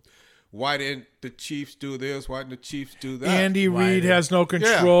 well, why didn't the Chiefs do this? Why didn't the Chiefs do that? Andy Reid has no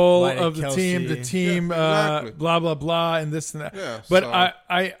control of the Kelsey? team. The team, exactly. Blah blah blah, and this and that. Yeah, but so.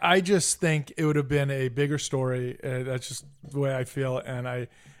 I just think it would have been a bigger story. That's just the way I feel, and I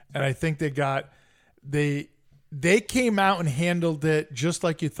think they came out and handled it just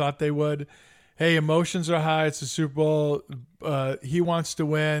like you thought they would. Hey, emotions are high. It's a Super Bowl. He wants to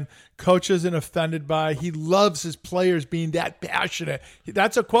win. Coach isn't offended by. He loves his players being that passionate.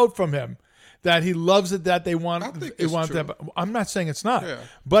 That's a quote from him, that he loves it, that they want. I think they it's want true. that. I'm not saying it's not, Yeah.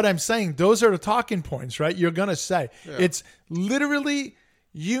 but I'm saying those are the talking points, right? You're gonna say it's literally.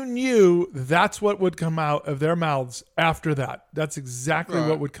 You knew that's what would come out of their mouths after that. That's exactly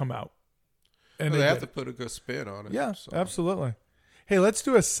what would come out. And Well, they have did. to put a good spin on it. Yeah, so. absolutely. Hey, let's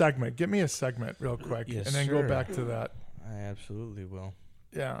do a segment. Give me a segment real quick, Yes, and then go sir. back to that. I absolutely will.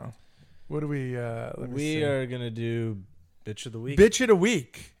 Yeah. What do we? Let me We see. are gonna do bitch of the week. Bitch of the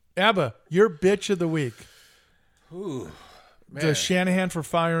week. Abba, your bitch of the week. Ooh. the Shanahan for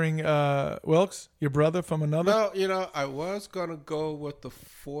firing Wilkes, your brother from another? No, I was going to go with the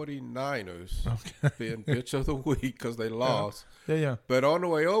 49ers being bitch of the week because they lost. Yeah. But on the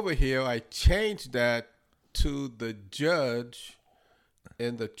way over here, I changed that to the judge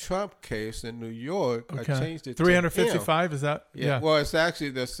in the Trump case in New York. Okay. I changed it 355, to him. is that? Yeah. Well, it's actually,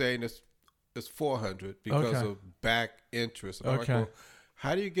 they're saying it's 400 because Okay. of back interest. And I'm like, Okay. well,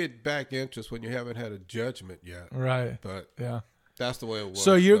 how do you get back interest when you haven't had a judgment yet? Right. But Yeah. that's the way it was.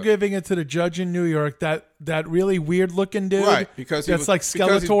 So you're But- giving it to the judge in New York, that really weird looking dude, right, because that's like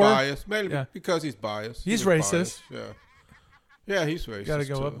because he's Skeletor. biased. Mainly Yeah. because he's biased. He's He was racist. biased. Yeah, he's racist. Got to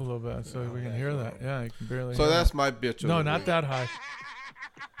go too. up a little bit so we can hear that. Yeah, you can barely. So hear that's that. my bitch. Of No, the not week. that high.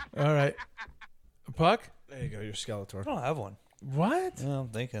 All right, Puck. There you go, your Skeletor. I don't have one. What? Yeah, I'm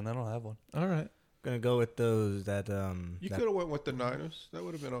thinking I don't have one. All right. Gonna go with those that You that could have went with the Niners. That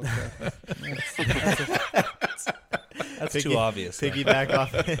would have been okay. That's too obvious. though. piggyback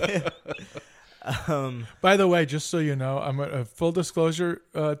off. By the way, just so you know, I'm a full disclosure,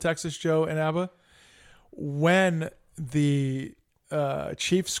 Texas Joe and Abba. When the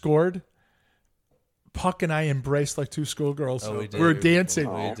Chiefs scored, Puck and I embraced like two schoolgirls. Oh, we did. We were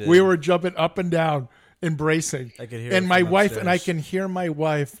dancing. We did. We were jumping up and down, embracing. I could hear And it my from wife and I upstairs. can hear my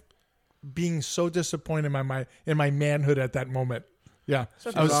wife being so disappointed in my manhood at that moment. Yeah,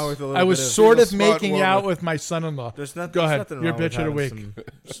 Nothing wrong with a little I was bit of- sort She's of a smart making woman. out with my son-in-law. There's nothing. Go there's ahead. nothing Your wrong with bitch of the having week.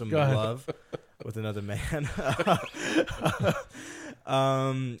 Some Go ahead. love with another man.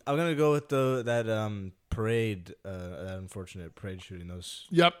 I'm gonna go with that parade, that unfortunate parade shooting.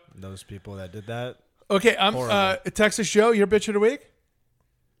 Yep. Those people that did that. Okay, Horrible. Texas Joe, your bitch of the week?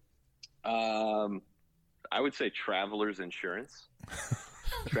 I would say Travelers Insurance.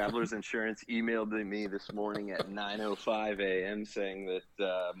 Travelers Insurance emailed me this morning at 9:05 a.m. saying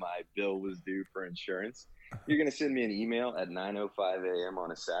that my bill was due for insurance. You're going to send me an email at 9:05 a.m.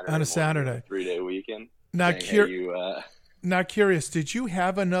 on a Saturday. On a Saturday. 3-day weekend. Not saying, hey, you, Not curious. Did you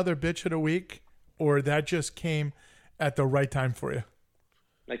have another bitch of the week, or that just came at the right time for you?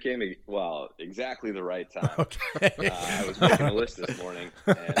 that came exactly the right time. Okay. I was making a list this morning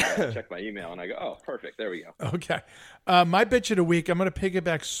and checked my email and I go, oh, perfect. There we go. Okay. My bitch of the week, I'm going to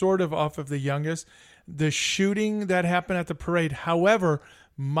piggyback sort of off of the youngest. The shooting that happened at the parade. However,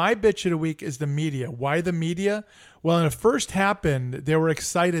 my bitch of the week is the media. Why the media? Well, when it first happened, they were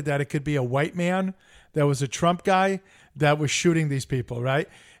excited that it could be a white man that was a Trump guy that was shooting these people, right?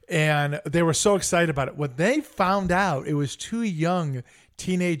 And they were so excited about it. When they found out it was two young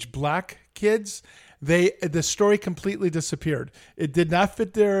teenage black kids, the story completely disappeared. It did not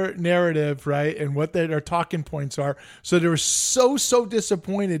fit their narrative, right? And what their talking points are. So they were so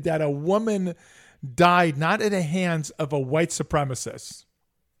disappointed that a woman died not at the hands of a white supremacist.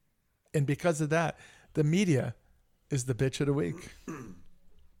 And because of that, the media is the bitch of the week.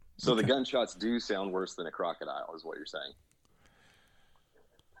 So the gunshots do sound worse than a crocodile is what you're saying.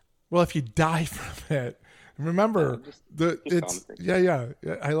 Well, if you die from it, remember yeah.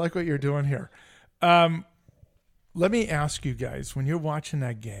 I like what you're doing here. Let me ask you guys: when you're watching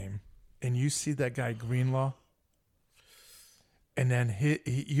that game and you see that guy Greenlaw, and then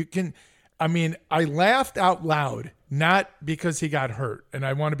you can, I mean, I laughed out loud, not because he got hurt, and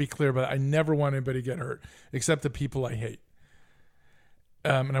I want to be clear about it. I never want anybody to get hurt, except the people I hate,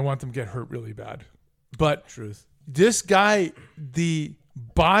 and I want them to get hurt really bad. But Truth. This guy, the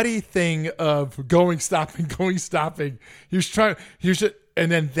body thing of going stopping,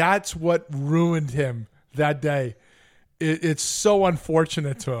 and then that's what ruined him that day. It's so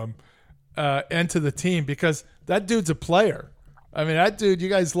unfortunate to him and to the team because that dude's a player. I mean, that dude, you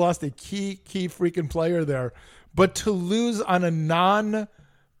guys lost a key freaking player there. But to lose on a non-play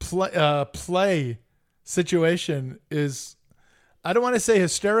situation is, I don't want to say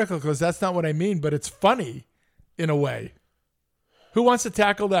hysterical because that's not what I mean, but it's funny in a way. Who wants to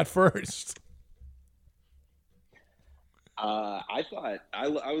tackle that first? I thought I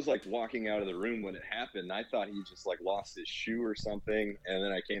was like walking out of the room when it happened. I thought he just like lost his shoe or something, and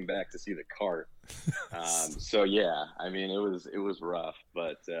then I came back to see the cart. So yeah, I mean it was rough,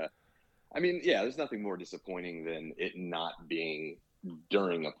 but I mean yeah, there's nothing more disappointing than it not being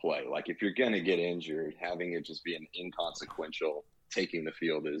during a play. Like if you're gonna get injured, having it just be an inconsequential taking the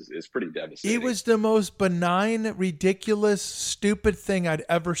field is pretty devastating. It was the most benign, ridiculous, stupid thing I'd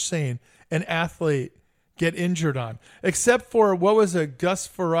ever seen an athlete get injured on. Except for, what was it, Gus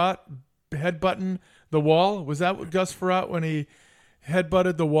Frerotte headbutting the wall? Was that Gus Frerotte when he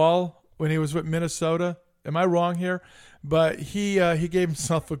headbutted the wall when he was with Minnesota? Am I wrong here? But he gave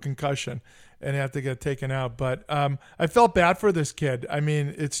himself a concussion and had to get taken out. But I felt bad for this kid. I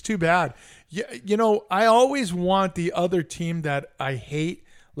mean, it's too bad. You know, I always want the other team that I hate,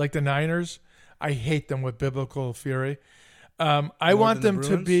 like the Niners. I hate them with biblical fury. I want them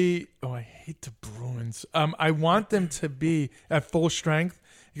to be. Oh, I hate the Bruins. I want them to be at full strength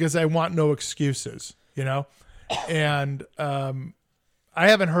because I want no excuses. You know, and I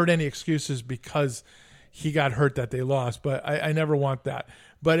haven't heard any excuses because he got hurt that they lost, but I never want that.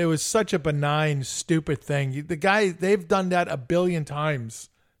 But it was such a benign, stupid thing. The guy, they've done that a billion times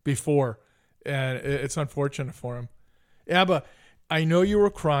before, and it's unfortunate for him. Yeah, but I know you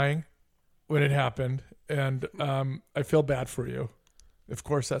were crying when it happened, and I feel bad for you. Of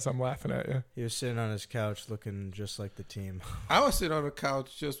course, as I'm laughing at you. He was sitting on his couch looking just like the team. I was sitting on the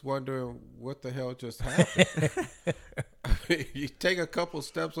couch just wondering what the hell just happened. I mean, you take a couple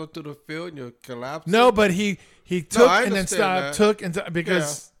steps onto the field and you collapse. No, but he took I and then understand stopped, that.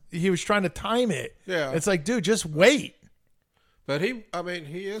 because he was trying to time it. Yeah. It's like, dude, just wait. But he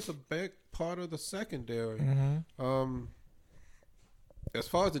is a big part of the secondary. As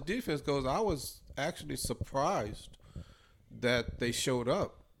far as the defense goes, I was actually surprised that they showed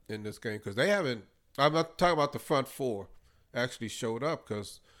up in this game because they haven't. I'm not talking about the front four. Actually showed up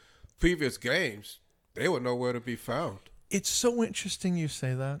because previous games they were nowhere to be found. It's so interesting you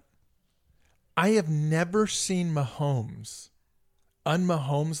say that. I have never seen Mahomes,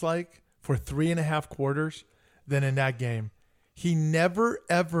 un-Mahomes-like, for 3.5 quarters than in that game. He never,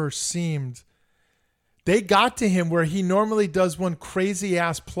 ever seemed... They got to him where he normally does one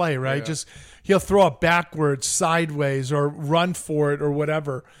crazy-ass play, right? Yeah. Just he'll throw it backwards, sideways, or run for it or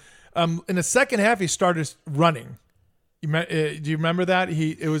whatever. In the second half, he started running. Do you remember that?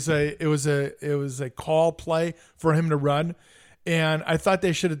 It was a call play for him to run, and I thought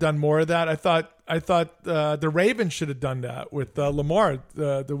they should have done more of that. I thought the Ravens should have done that with Lamar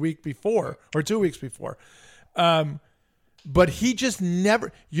the week before or 2 weeks before, but he just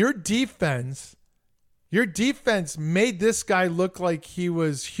never. Your defense made this guy look like he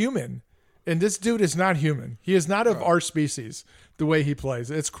was human, and this dude is not human. He is not of our species. The way he plays,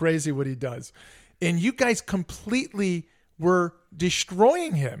 it's crazy what he does. And you guys completely were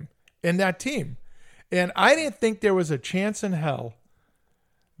destroying him in that team. And I didn't think there was a chance in hell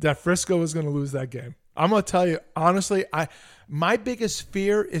that Frisco was going to lose that game. I'm going to tell you, honestly, my biggest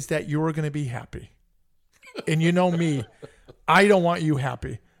fear is that you were going to be happy. And you know me, I don't want you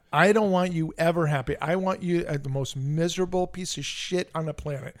happy. I don't want you ever happy. I want you at the most miserable piece of shit on the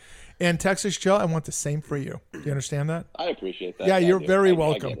planet. And Texas Joe, I want the same for you. Do you understand that? I appreciate that. Yeah, you're dude. very I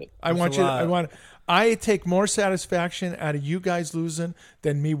welcome. get it. I take more satisfaction out of you guys losing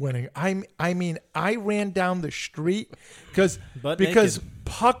than me winning. I mean, I ran down the street because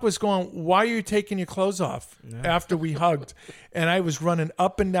Puck was going, "Why are you taking your clothes off?" After we hugged, and I was running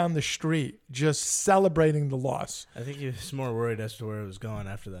up and down the street just celebrating the loss. I think he was more worried as to where it was going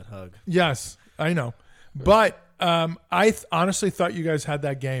after that hug. Yes, I know, but I honestly thought you guys had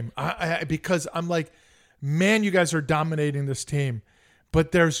that game because I'm like, man, you guys are dominating this team.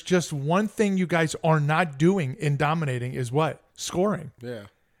 But there's just one thing you guys are not doing in dominating is what? Scoring. Yeah.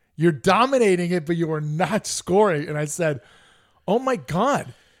 You're dominating it, but you are not scoring. And I said, oh, my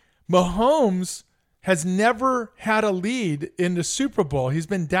God. Mahomes has never had a lead in the Super Bowl. He's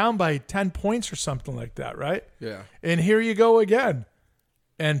been down by 10 points or something like that, right? Yeah. And here you go again.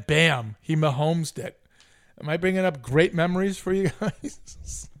 And bam, he Mahomes'd it. Am I bringing up great memories for you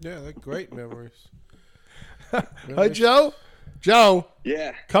guys? Yeah, they're great memories. Hi, Joe? Joe,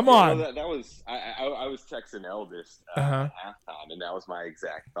 Yeah, come on. That was I was texting Eldest at halftime, and that was my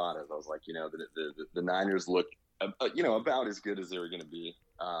exact thought. I was like, the Niners look, about as good as they were going to be.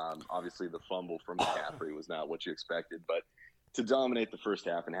 Obviously, the fumble from McCaffrey was not what you expected, but to dominate the first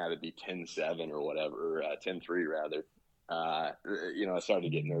half and have it be 10-7 or whatever, or 10-3 rather, I started to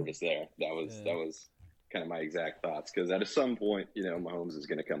get nervous there. That was kind of my exact thoughts because at some point, Mahomes is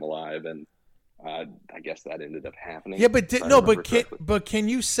going to come alive and. I guess that ended up happening. Yeah, but can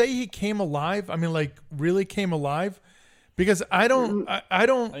you say he came alive? I mean, like really came alive? Because I don't. I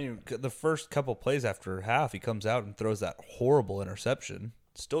mean, the first couple plays after half, he comes out and throws that horrible interception.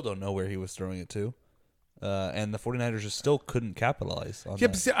 Still don't know where he was throwing it to, and the 49ers just still couldn't capitalize on that.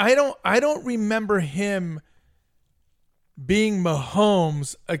 But see, I don't remember him being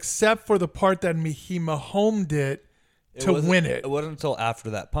Mahomes except for the part that he Mahomed it to win it. It wasn't until after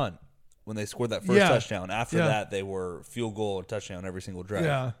that punt. When they scored that first touchdown. After that, they were field goal and touchdown every single drive.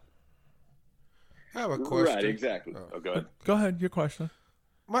 Yeah. I have a question. Right, exactly. Oh, go ahead. Go ahead, your question.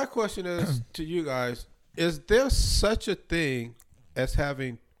 My question is to you guys, is there such a thing as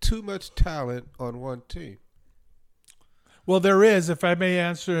having too much talent on one team. Well, there is. If I may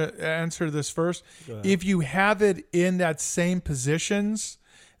answer this first, if you have it in that same positions,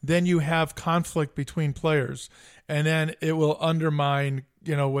 then you have conflict between players, and then it will undermine,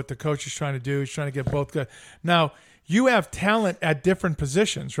 what the coach is trying to do. He's trying to get both good. Now, you have talent at different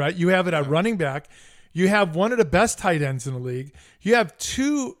positions, right? You have it at running back. You have one of the best tight ends in the league. You have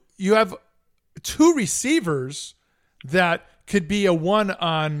two receivers that could be a one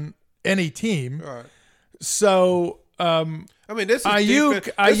on any team. All right. So, I mean, this is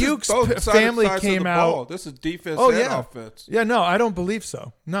Ayuk's family came out. This is defense Oh, and yeah. offense. Yeah, no, I don't believe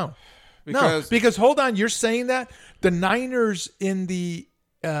so. No. Because- Because hold on, you're saying that the Niners in the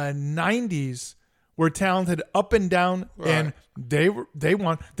 90s were talented up and down, and they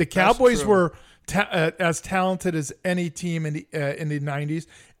won. The Cowboys true. were as talented as any team in the 90s,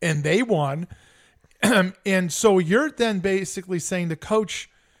 and they won. And so you're then basically saying the coach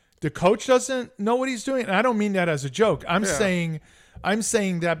doesn't know what he's doing. And I don't mean that as a joke. I'm saying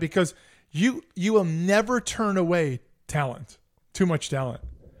that because you will never turn away talent, too much talent.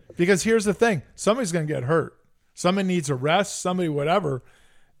 Because here's the thing: somebody's going to get hurt. Somebody needs a rest. Somebody whatever.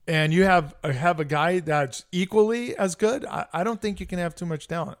 And you have a guy that's equally as good. I don't think you can have too much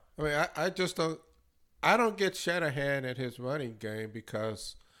talent. I mean, I just don't. I don't get Shanahan at his running game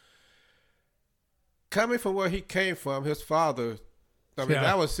because coming from where he came from, his father. I mean,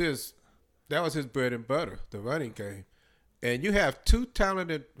 that was his bread and butter, the running game. And you have two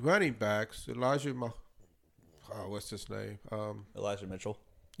talented running backs, what's his name? Elijah Mitchell.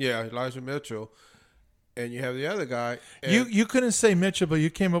 Yeah, Elijah Mitchell. And you have the other guy. And You couldn't say Mitchell, but you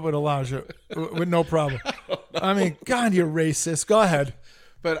came up with Elijah with no problem. I mean, God, you're racist. Go ahead.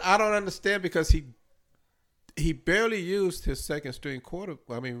 But I don't understand because he barely used his second string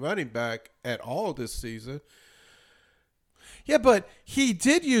running back at all this season. Yeah, but he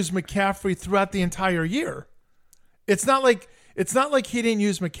did use McCaffrey throughout the entire year. It's not like he didn't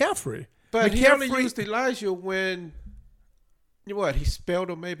use McCaffrey. But he only used Elijah when he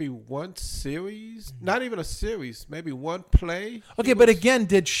spelled him maybe one series, not even a series, maybe one play. Okay, but again,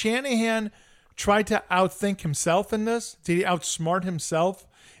 did Shanahan try to outthink himself in this? Did he outsmart himself?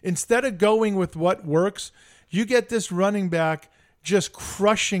 Instead of going with what works, you get this running back just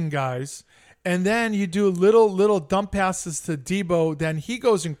crushing guys, and then you do little dump passes to Debo, then he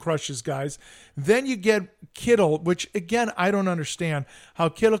goes and crushes guys. Then you get Kittle, which, again, I don't understand how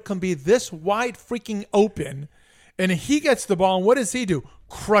Kittle can be this wide freaking open, and he gets the ball, and what does he do?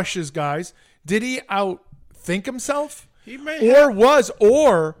 Crushes guys. Did he outthink himself? He may Or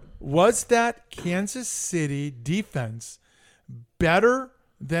was that Kansas City defense better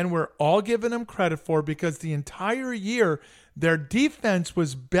than we're all giving them credit for, because the entire year their defense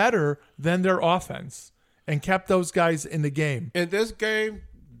was better than their offense and kept those guys in the game? In this game,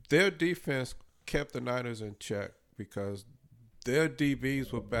 their defense kept the Niners in check because their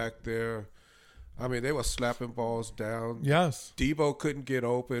DBs were back there. I mean, they were slapping balls down. Yes. Debo couldn't get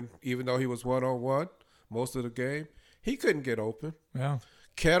open, even though he was one-on-one most of the game. He couldn't get open. Yeah.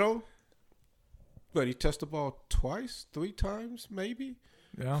 Kettle, but he touched the ball twice, 3 times maybe,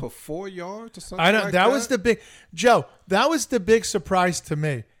 for 4 yards or something like that. That was the big Joe. That was the big surprise to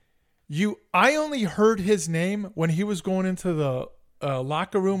me. I only heard his name when he was going into the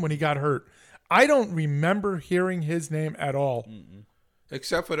locker room when he got hurt. I don't remember hearing his name at all.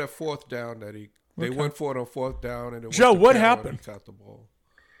 Except for that fourth down that they went for it on fourth down. And Joe, what happened? He caught the ball.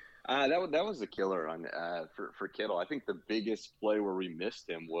 That was a killer on for Kittle. I think the biggest play where we missed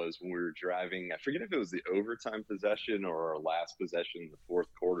him was when we were driving. I forget if it was the overtime possession or our last possession in the fourth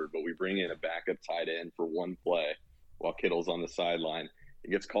quarter, but we bring in a backup tight end for one play while Kittle's on the sideline.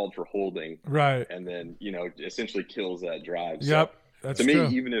 It gets called for holding, right? And then essentially kills that drive. Yep, so, that's to me, true.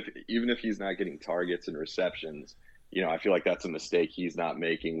 even if he's not getting targets and receptions, I feel like that's a mistake he's not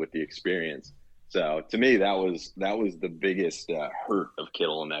making with the experience. So to me, that was the biggest hurt of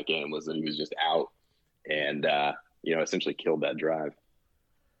Kittle in that game, was that he was just out and essentially killed that drive.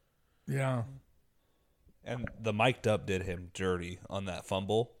 Yeah. And the mic'd up did him dirty on that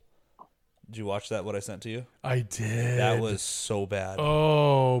fumble. Did you watch that? What I sent to you? I did. That was so bad.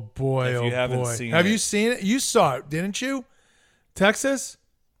 Oh boy! If you haven't boy. seen Have it- you seen it? You saw it, didn't you? Texas.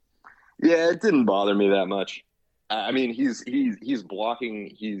 Yeah, it didn't bother me that much. I mean, he's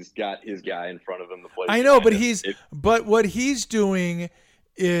blocking. He's got his guy in front of him. The play. I know, but but what he's doing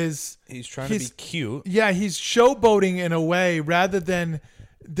is he's trying to be cute. Yeah, he's showboating in a way rather than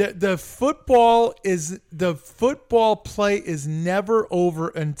the football play is never over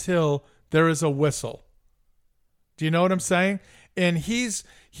until there is a whistle. Do you know what I'm saying? And he's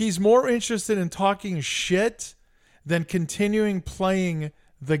more interested in talking shit than continuing playing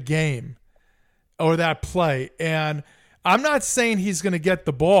the game or that play. And I'm not saying he's going to get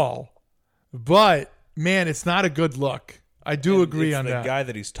the ball, but man, it's not a good look. I do agree it's on the that. The guy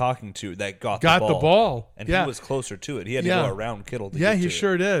that he's talking to that got the ball. And yeah. he was closer to it. He had to go around Kittle to Yeah, get he to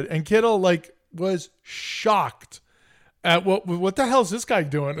sure it. did. And Kittle was shocked at what the hell's this guy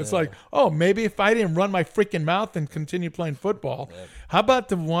doing? It's like, oh, maybe if I didn't run my freaking mouth and continue playing football. Yep. How about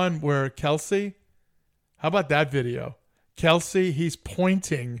the one where Kelsey? How about that video? Kelsey, he's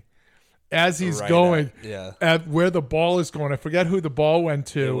pointing as he's going at where the ball is going. I forget who the ball went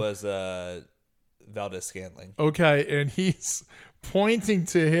to. It was Valdez-Scantling. Okay, and he's pointing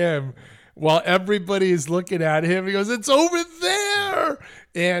to him while everybody is looking at him. He goes, "It's over there!"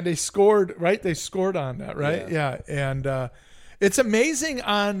 And they scored, right? They scored on that, right? Yeah. And it's amazing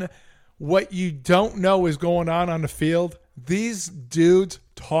on what you don't know is going on the field. These dudes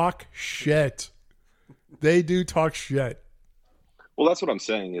talk shit. They do talk shit. Well, that's what I'm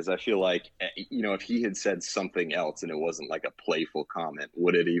saying is I feel like, if he had said something else and it wasn't like a playful comment,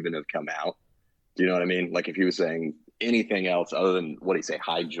 would it even have come out? Do you know what I mean? Like if he was saying anything else other than what he say,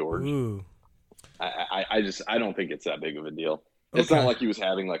 "Hi, George." Ooh. I don't think it's that big of a deal. It's not like he was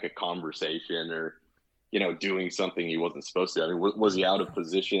having like a conversation or, doing something he wasn't supposed to. I mean, was he out of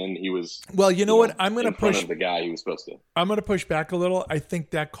position? He was. Well, you know what? I'm going to push the guy he was supposed to. I'm going to push back a little. I think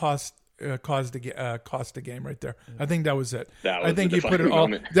that cost the game right there. I think that was it. I think you put it all.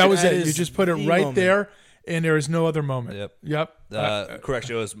 That was it. You just put it right there, and there is no other moment. Yep.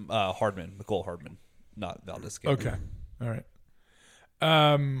 Correction. It was Mecole Hardman, not Valdez-Scantling. Okay. All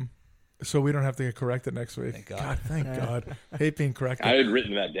right. So we don't have to get corrected next week. Thank God. Thank God. Hate being corrected. I had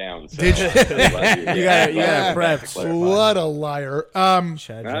written that down. So Did you? You got prepped. What a liar. I've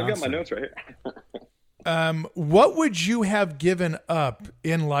got my notes right here. What would you have given up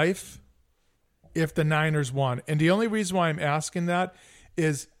in life if the Niners won? And the only reason why I'm asking that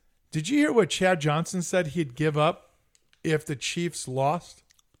is, did you hear what Chad Johnson said he'd give up if the Chiefs lost?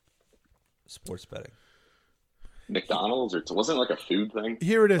 Sports betting. McDonald's, or wasn't it like a food thing?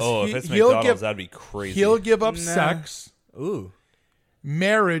 Here it is. Oh, if it's McDonald's, that'd be crazy. He'll give up sex,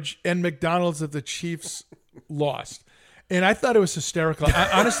 marriage, and McDonald's if the Chiefs lost. And I thought it was hysterical.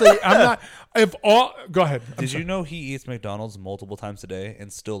 Honestly, I'm not. Go ahead. Did you know he eats McDonald's multiple times a day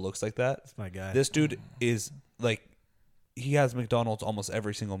and still looks like that? That's my guy. This dude is like, he has McDonald's almost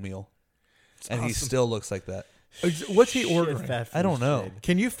every single meal, and he still looks like that. What's he ordering? I don't know.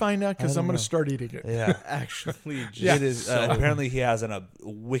 Can you find out? Because I'm going to start eating it. Yeah, Actually, it is. Apparently, he has a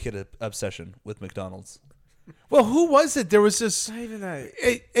wicked obsession with McDonald's. Well, who was it? There was this. not even that.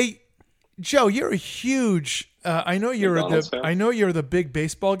 Hey, Joe, you're a huge. I know you're the big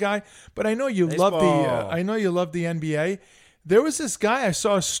baseball guy, but I know you love the. I know you love the NBA. There was this guy I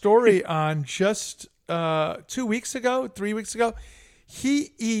saw a story on just 3 weeks ago.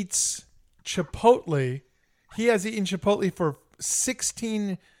 He eats Chipotle. He has eaten Chipotle for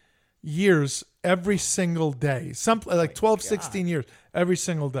 16 years every single day. Something like 12, 16 years every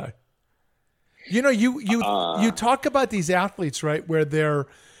single day. You know, you talk about these athletes, right, where they're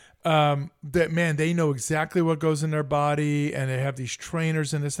they know exactly what goes in their body, and they have these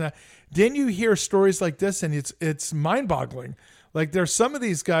trainers and this and that. Then you hear stories like this, and it's mind-boggling. Like there's some of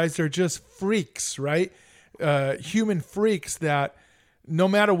these guys, they're just freaks, right? Human freaks that no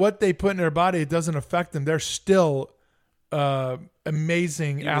matter what they put in their body, it doesn't affect them. They're still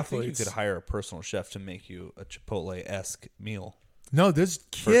amazing athletes. I think you could hire a personal chef to make you a Chipotle-esque meal. No, this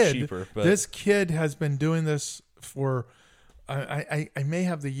cheaper, kid has been doing this for. I may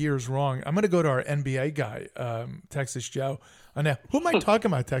have the years wrong. I'm going to go to our NBA guy, Texas Joe. Now, who am I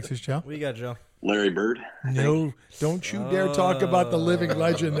talking about, Texas Joe? What you got, Joe? Larry Bird. No, don't you dare talk about the living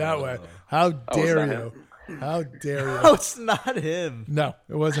legend that way. How dare you? How dare you? Oh, it's not him. No,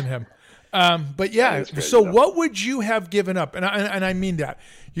 it wasn't him. But yeah, so what would you have given up? And I mean that.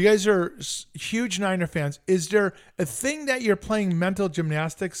 You guys are huge Niner fans. Is there a thing that you're playing mental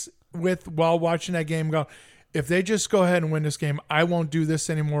gymnastics with while watching that game? Go, if they just go ahead and win this game, I won't do this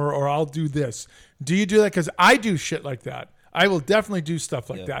anymore, or I'll do this. Do you do that? Because I do shit like that. I will definitely do stuff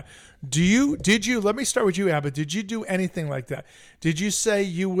like that. Did you, let me start with you, Abbott. Did you do anything like that? Did you say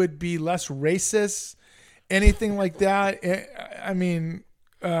you would be less racist? Anything like that? I mean,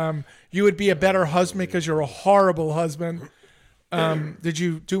 you would be a better husband because you're a horrible husband. Did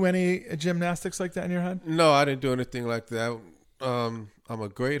you do any gymnastics like that in your head? No, I didn't do anything like that. I'm a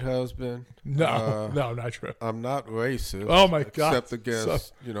great husband. No, not true. I'm not racist. Oh my God! Except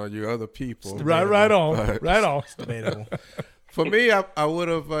against your other people. Right on. It's debatable. For me, I would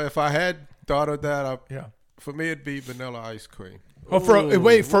have if I had thought of that. For me, it'd be vanilla ice cream. Oh,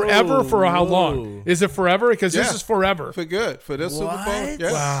 wait, forever? For how long? Is it forever? Because this Yeah. is forever. For good. For this Super Bowl. What?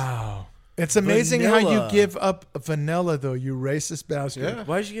 Yeah. Wow. It's amazing how you Vanilla. give up vanilla, though, you racist bastard. Yeah.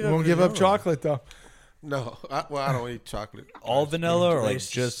 Why'd you give You up won't give up vanilla? chocolate, though. No. I don't eat chocolate. All vanilla or like Delicious.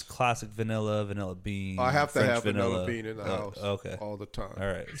 just classic vanilla bean? I have to French have vanilla bean in the Oh, house. okay. All the time. All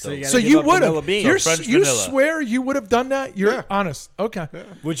right. So you So gotta you give up would vanilla have. bean. French You vanilla. swear you would have done that? You're Yeah. honest. Okay.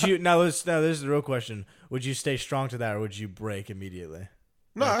 Would you now? This is the real question. Would you stay strong to that, or would you break immediately?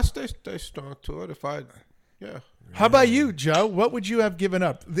 No, I stay strong to it. How about you, Joe? What would you have given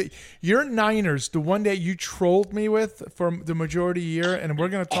up? Your Niners, the one that you trolled me with for the majority of the year, and we're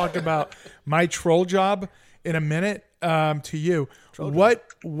going to talk about my troll job in a minute. To you,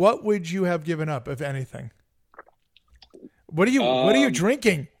 what would you have given up, if anything? What are you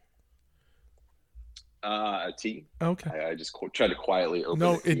drinking? A tea. Okay. I just tried to quietly open.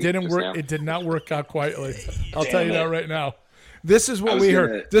 No, the tea it didn't just work. now. It did not work out quietly. I'll Damn tell you that it. right now. This is what was we hear.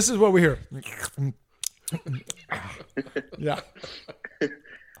 gonna- This is what we hear. Yeah.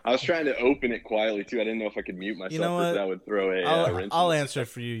 I was trying to open it quietly too. I didn't know if I could mute myself You know or if what? that would throw a wrench. I'll in the answer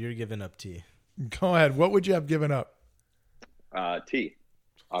for you. You're giving up tea. Go ahead. What would you have given up? system. Tea,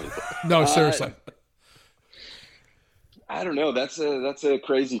 obviously. No, seriously. I don't know. That's a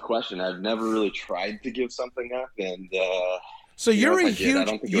crazy question. I've never really tried to give something up, and So you know, you're if a I did, I huge don't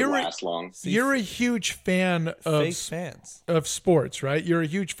think it would you're last long. you're a huge fan Fake fans. of sports, right? You're a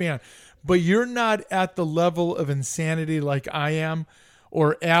huge fan, but you're not at the level of insanity like I am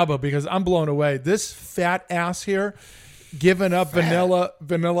or ABBA, because I'm blown away. This fat ass here giving up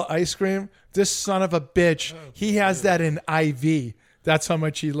vanilla ice cream. This son of a bitch, he has that in IV. That's how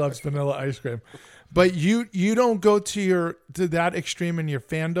much he loves vanilla ice cream. But you don't go to that extreme in your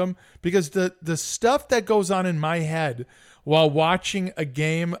fandom, because the stuff that goes on in my head while watching a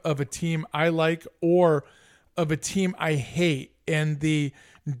game of a team I like or of a team I hate, and the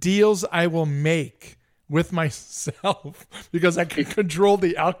deals I will make with myself because I can control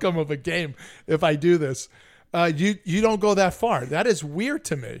the outcome of a game if I do this. You don't go that far. That is weird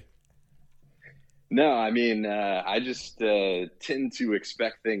to me. No, I mean, I just tend to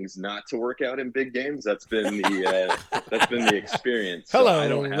expect things not to work out in big games. That's been the experience. So Hello, I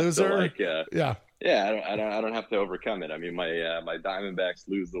don't have loser. To Yeah. yeah, I don't have to overcome it. I mean, my Diamondbacks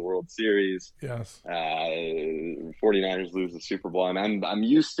lose the World Series. Yes. 49ers lose the Super Bowl. I'm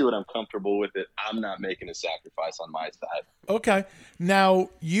used to it. I'm comfortable with it. I'm not making a sacrifice on my side. Okay. Now,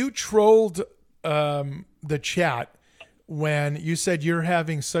 you trolled the chat when you said you're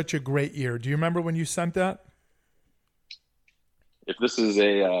having such a great year. Do you remember when you sent that? If this is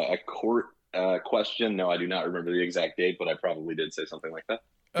a court question, no, I do not remember the exact date, but I probably did say something like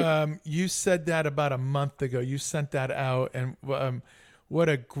that. You said that about a month ago. You sent that out, and what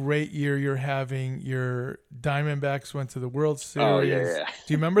a great year you're having. Your Diamondbacks went to the World Series. Oh, yeah.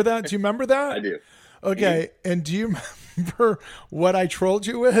 Do you remember that? Do you remember that? I do. Okay. And do you remember what I trolled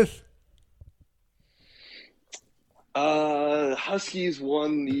you with? Huskies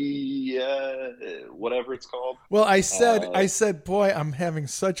won the whatever it's called. Well, I said, boy, I'm having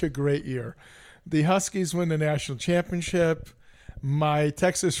such a great year. The Huskies win the national championship. My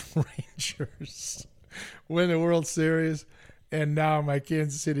Texas Rangers win the World Series, and now my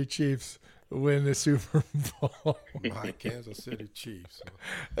Kansas City Chiefs win the Super Bowl. My Kansas City Chiefs.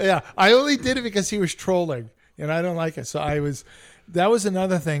 Yeah, I only did it because he was trolling, and I don't like it. So that was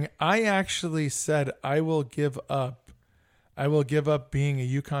another thing. I actually said I will give up being a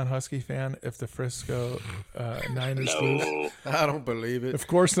UConn Husky fan if the Frisco Niners lose. I don't believe it. Of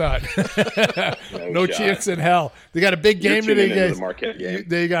course not. No shot. chance in hell. They got a big You're game tuning today, into guys. the Marquette game.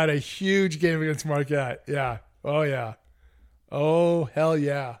 They got a huge game against Marquette. Yeah. Oh, yeah. Oh, hell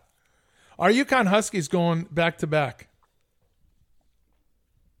yeah. Are UConn Huskies going back to back?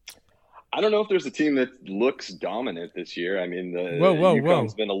 I don't know if there's a team that looks dominant this year. I mean, Whoa.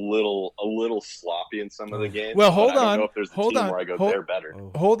 UConn's been a little sloppy in some of the games. Well, but hold I don't on. know if there's a Hold team on. where I go, Hold- they're better.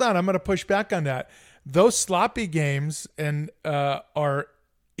 Hold on. I'm going to push back on that. Those sloppy games are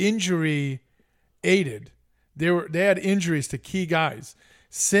injury aided. They had injuries to key guys.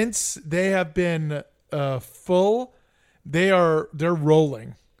 Since they have been full, they're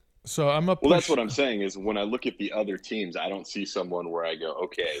rolling. So I'm a push. Well, that's what I'm saying is when I look at the other teams, I don't see someone where I go,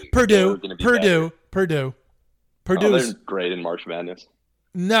 okay, Purdue, they're gonna be better. Purdue. Oh, Purdue's they're great in March Madness.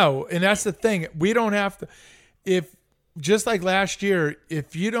 no, and that's the thing. We don't have to. If just like last year, if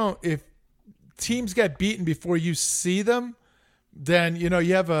teams get beaten before you see them, then you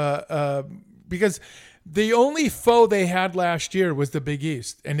have because the only foe they had last year was the Big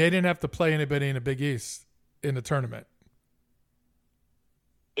East, and they didn't have to play anybody in the Big East in the tournament.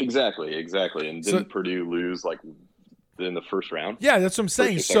 Exactly. And didn't Purdue lose like in the first round. Yeah, that's what I'm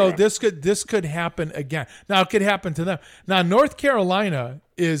saying. First or So second round. this could happen again. Now it could happen to them. Now North Carolina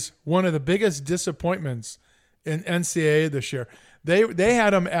is one of the biggest disappointments in NCAA this year. They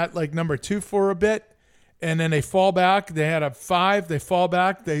had them at like number 2 for a bit, and then they fall back. They had a 5. They fall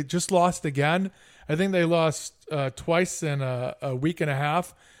back. They just lost again. I think they lost twice in a week and a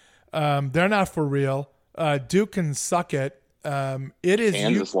half. They're not for real. Duke can suck it. It is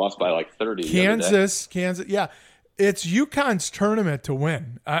Kansas lost by like 30. the other day. Kansas. Yeah, it's UConn's tournament to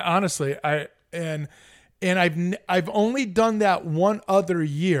win. Honestly, I've only done that one other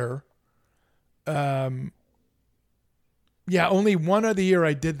year. Yeah, only one other year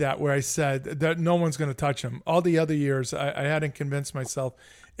I did that where I said that no one's going to touch them. All the other years I hadn't convinced myself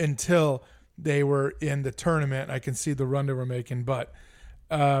until they were in the tournament. I can see the run they were making, but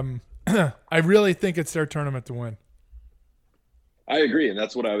I really think it's their tournament to win. I agree, and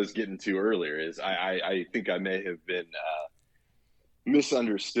that's what I was getting to earlier. Is I think I may have been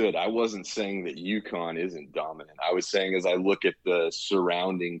misunderstood. I wasn't saying that UConn isn't dominant. I was saying as I look at the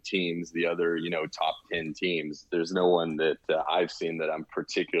surrounding teams, the other top 10 teams, there's no one that I've seen that I'm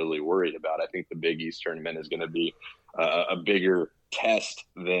particularly worried about. I think the Big East tournament is going to be a bigger test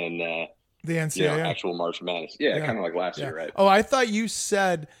than the NCAA actual March Madness. Yeah, kind of like last year, right? Oh, I thought you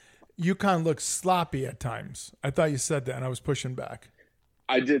said UConn looks sloppy at times. I thought you said that, and I was pushing back.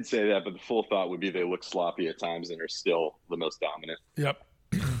 I did say that, but the full thought would be they look sloppy at times and are still the most dominant. Yep.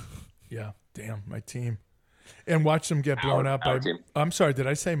 Yeah. Damn, my team. And watch them get blown out by. team. I'm sorry, did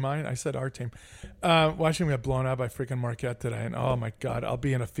I say mine? I said our team. Watch them get blown out by freaking Marquette today, and oh my god, I'll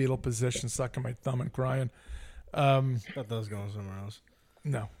be in a fetal position, sucking my thumb and crying. I thought that was going somewhere else.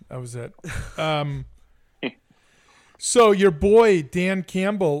 No, that was it. So your boy Dan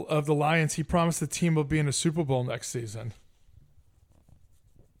Campbell of the Lions, he promised the team will be in a Super Bowl next season.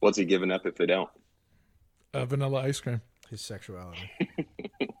 What's he giving up if they don't? Vanilla ice cream. His sexuality.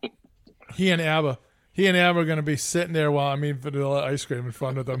 He and Abba are going to be sitting there while I'm eating vanilla ice cream in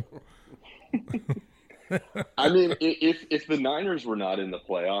front of them. I mean, if the Niners were not in the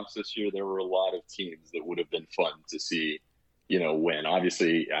playoffs this year, there were a lot of teams that would have been fun to see, win.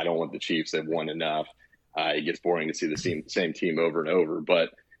 Obviously, I don't want the Chiefs. They've won enough. It gets boring to see the same team over and over. But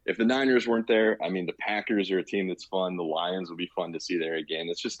if the Niners weren't there, I mean, the Packers are a team that's fun. The Lions would be fun to see there again.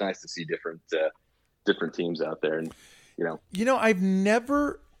 It's just nice to see different teams out there. And, I've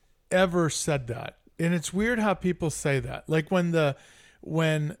never, ever said that. And it's weird how people say that. Like when the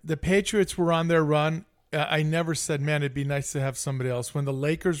Patriots were on their run, I never said, man, it'd be nice to have somebody else. When the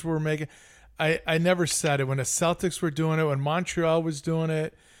Lakers were making, I never said it. When the Celtics were doing it, when Montreal was doing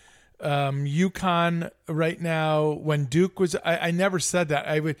it, UConn right now, when Duke was, I never said that.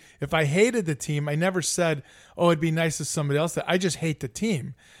 I would, if I hated the team, I never said, oh, it'd be nice if somebody else did. I just hate the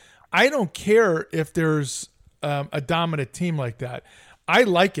team. I don't care if there's a dominant team like that. I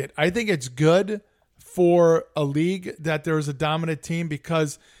like it. I think it's good for a league that there's a dominant team,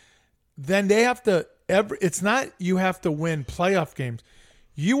 because then they have to, it's not you have to win playoff games.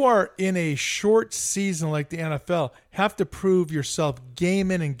 You are in a short season like the NFL, have to prove yourself game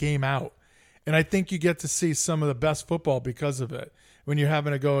in and game out. And I think you get to see some of the best football because of it when you're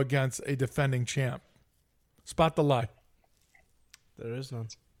having to go against a defending champ. Spot the lie. There is none.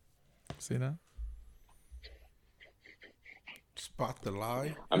 See that? Spot the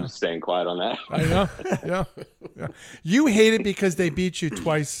lie. I'm just staying quiet on that. I know. Yeah. You hate it because they beat you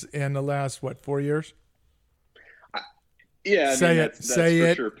twice in the last, 4 years? Yeah, that's Say for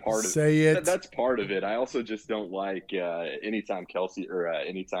it. sure part of Say it. That's part of it. I also just don't like anytime Kelsey or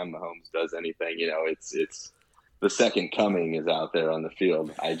anytime Mahomes does anything. It's the second coming is out there on the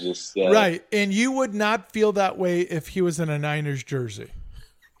field. I just right, and you would not feel that way if he was in a Niners jersey.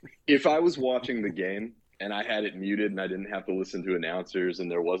 If I was watching the game and I had it muted and I didn't have to listen to announcers and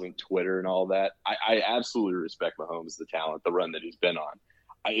there wasn't Twitter and all that, I absolutely respect Mahomes, the talent, the run that he's been on.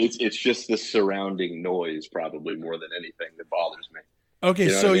 It's just the surrounding noise probably more than anything that bothers me. Okay, You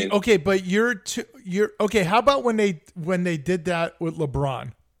know what I mean? okay, but you're okay. How about when they did that with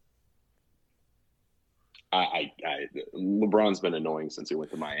LeBron? LeBron's been annoying since he went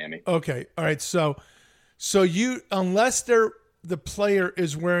to Miami. Okay, all right. So you, unless the player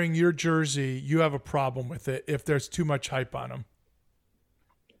is wearing your jersey, you have a problem with it if there's too much hype on him.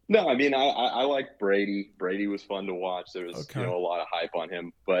 No, I mean, I like Brady. Brady was fun to watch. There was a lot of hype on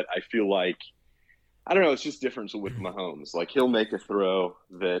him, but I feel like, I don't know, it's just different with Mahomes. Like, he'll make a throw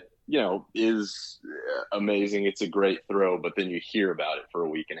that, is amazing. It's a great throw, but then you hear about it for a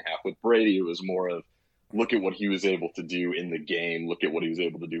week and a half. With Brady, it was more of, look at what he was able to do in the game. Look at what he was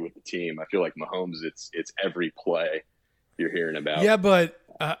able to do with the team. I feel like Mahomes, it's every play you're hearing about. Yeah, but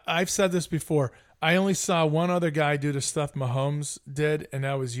I've said this before. I only saw one other guy do the stuff Mahomes did, and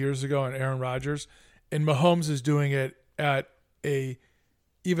that was years ago, and Aaron Rodgers. And Mahomes is doing it at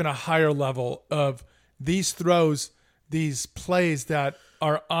even a higher level of these throws, these plays that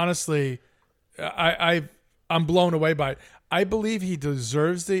are honestly, I'm blown away by it. I believe he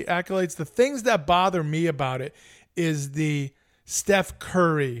deserves the accolades. The things that bother me about it is the Steph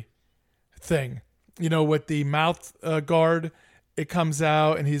Curry thing, with the mouth guard. It comes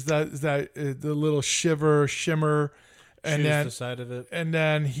out and he's the little shimmer, and Choose then the side of it. and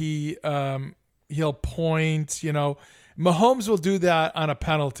then he'll point. Mahomes will do that on a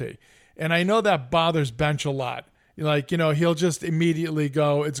penalty, and I know that bothers Bench a lot. He'll just immediately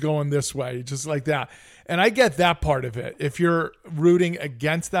go, it's going this way, just like that. And I get that part of it. If you're rooting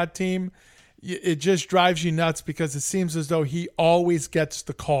against that team, it just drives you nuts because it seems as though he always gets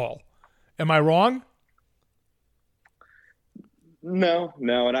the call. Am I wrong? No,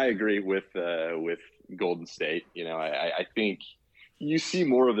 and I agree with Golden State. I think you see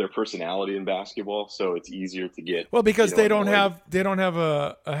more of their personality in basketball, so it's easier to get. Well, because they don't annoyed. have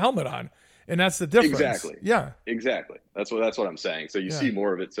a helmet on, and that's the difference. Exactly. Yeah. Exactly. That's what I'm saying. So you see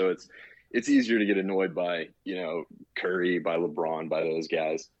more of it. So it's easier to get annoyed by Curry, by LeBron, by those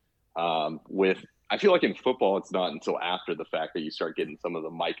guys. I feel like in football, it's not until after the fact that you start getting some of the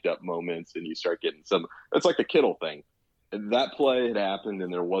mic'd up moments, and you start getting some. It's like the Kittle thing. If that play had happened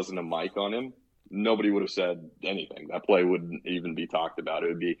and there wasn't a mic on him, nobody would have said anything. That play wouldn't even be talked about. It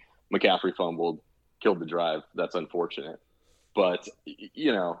would be McCaffrey fumbled, killed the drive. That's unfortunate. But,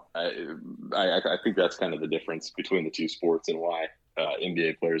 I think that's kind of the difference between the two sports and why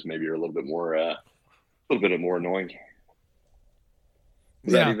NBA players maybe are a little bit more annoying.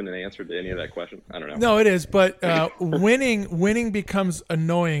 Is that even an answer to any of that question? I don't know. No, it is. But winning becomes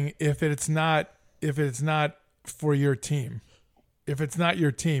annoying if it's not for your team. If it's not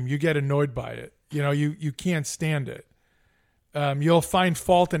your team, you get annoyed by it. You can't stand it. You'll find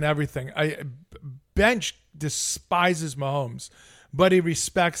fault in everything. Bench despises Mahomes, but he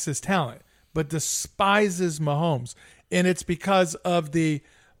respects his talent, but despises Mahomes. And it's because of the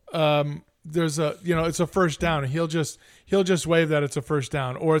there's a it's a first down, and he'll just wave that it's a first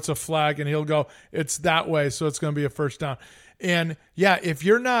down, or it's a flag and he'll go, it's that way, so it's going to be a first down. And yeah,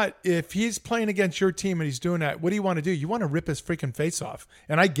 if he's playing against your team and he's doing that, what do you want to do? You want to rip his freaking face off.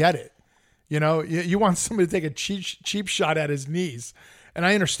 And I get it. You want somebody to take a cheap shot at his knees. And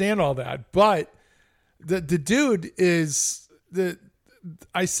I understand all that. But the dude is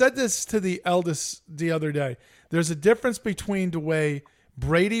I said this to the eldest the other day. There's a difference between the way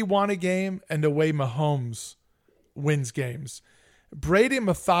Brady won a game and the way Mahomes wins games. Brady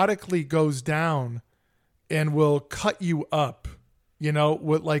methodically goes down and will cut you up,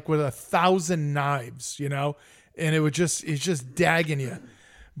 with 1,000 knives, and he's just dagging you.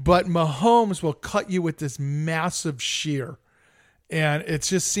 But Mahomes will cut you with this massive shear, and it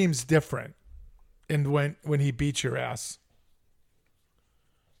just seems different. And when he beats your ass.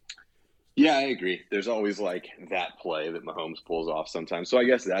 Yeah, I agree. There's always that play that Mahomes pulls off sometimes. So I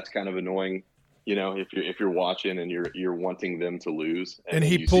guess that's kind of annoying. If you're watching and you're wanting them to lose, and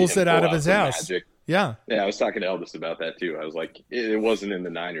he pulls it out of his ass. Magic. Yeah. I was talking to Elvis about that too. I was like, it wasn't in the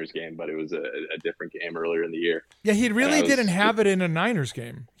Niners game, but it was a different game earlier in the year. Yeah, he really didn't have it in a Niners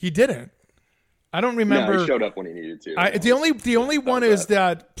game. He didn't. I don't remember. No, he showed up when he needed to. The only one is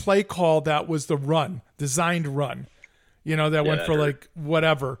that play call that was the designed run. That went for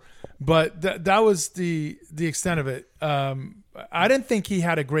whatever. But that was the extent of it. I didn't think he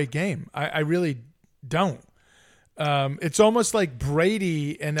had a great game. I really don't. It's almost like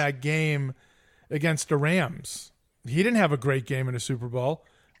Brady in that game against the Rams. He didn't have a great game in a Super Bowl.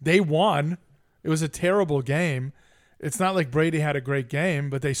 They won. It was a terrible game. It's not like Brady had a great game,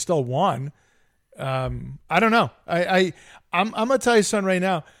 but they still won. I don't know. I'm gonna tell you something right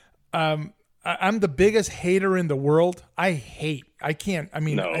now. I'm the biggest hater in the world. I can't. I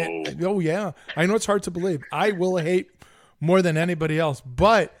mean, No. oh yeah. I know it's hard to believe. I will hate more than anybody else,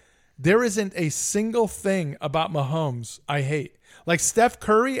 but there isn't a single thing about Mahomes I hate. Like Steph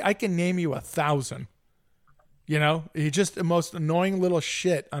Curry, I can name you 1,000. He's just the most annoying little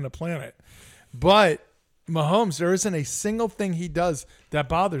shit on the planet. But Mahomes, there isn't a single thing he does that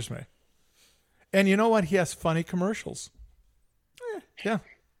bothers me. And you know what? He has funny commercials. Yeah.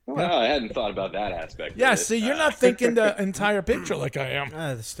 Well, I hadn't thought about that aspect. Yeah, of it. see, you're not thinking the entire picture like I am.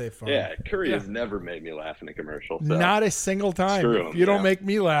 The State Farm. Yeah, Curry has never made me laugh in a commercial. So. Not a single time. Screw him, If you don't yeah. make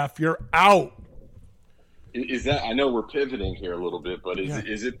me laugh, you're out. Is that? I know we're pivoting here a little bit, but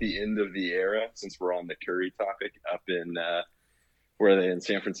is it the end of the era since we're on the Curry topic up in where are they in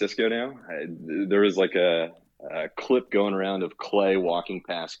San Francisco now? There was like a clip going around of Clay walking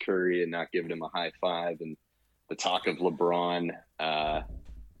past Curry and not giving him a high five, and the talk of LeBron.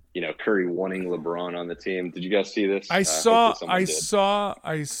 Curry wanting LeBron on the team. Did you guys see this? I saw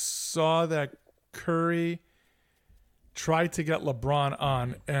that Curry tried to get LeBron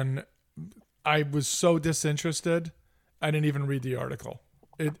on, and I was so disinterested, I didn't even read the article.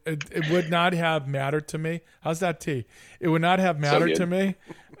 It would not have mattered to me. How's that tea? It would not have mattered to me.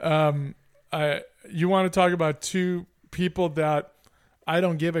 You want to talk about two people that I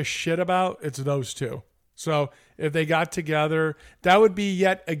don't give a shit about? It's those two. So if they got together, that would be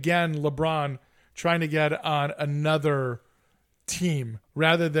yet again LeBron trying to get on another team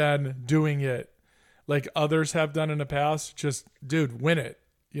rather than doing it like others have done in the past. Just, dude, win it,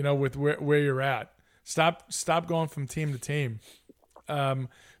 with where you're at. Stop going from team to team.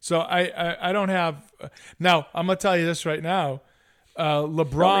 So I don't have – now, I'm going to tell you this right now.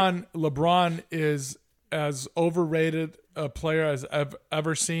 LeBron is as overrated a player as I've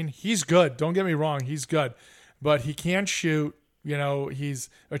ever seen. He's good. Don't get me wrong. He's good. But he can't shoot. He's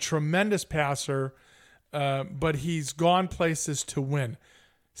a tremendous passer, but he's gone places to win.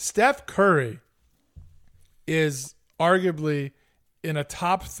 Steph Curry is arguably in a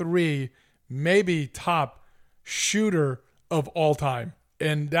top 3, maybe top shooter of all time.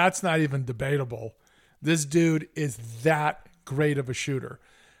 And that's not even debatable. This dude is that great of a shooter.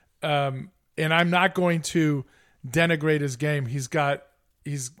 And I'm not going to denigrate his game. He's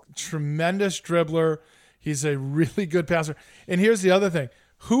tremendous dribbler. He's a really good passer. And here's the other thing.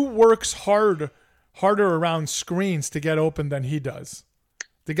 Who works harder around screens to get open than he does?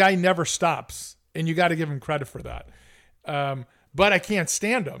 The guy never stops, and you got to give him credit for that. But I can't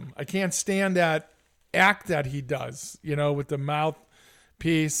stand him. I can't stand that act that he does, with the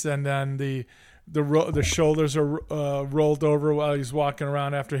mouthpiece and then the shoulders are rolled over while he's walking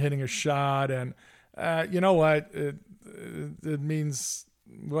around after hitting a shot. And you know what? It means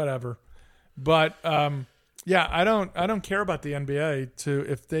whatever. But yeah, I don't care about the NBA.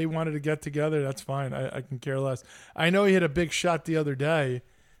 If they wanted to get together, that's fine. I can care less. I know he hit a big shot the other day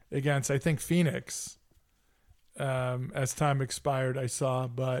against, I think, Phoenix. As time expired, I saw.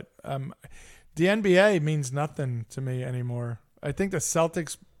 But the NBA means nothing to me anymore. I think the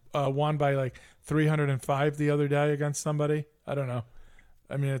Celtics won by like 305 the other day against somebody. I don't know.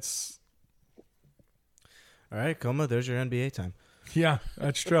 I mean, it's... All right, Coma, there's your NBA time. Yeah,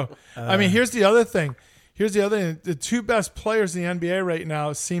 that's true. I mean, here's the other thing. The two best players in the NBA right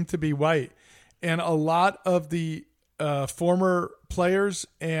now seem to be white. And a lot of the former players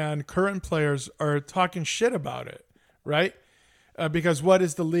and current players are talking shit about it, right? Because what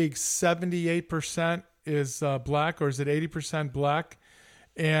is the league? 78% is black, or is it 80% black?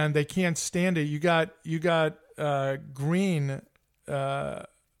 And they can't stand it. You got Green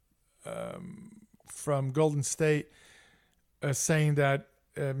from Golden State saying that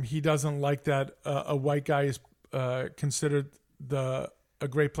he doesn't like that a white guy is considered a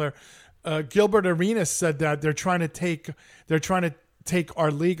great player. Gilbert Arenas said that they're trying to take our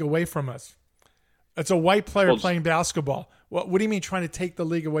league away from us. It's a white player playing basketball. What do you mean trying to take the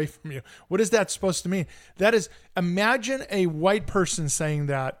league away from you? What is that supposed to mean? That is, imagine a white person saying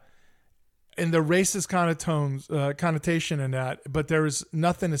that in the racist connotation in that, but there is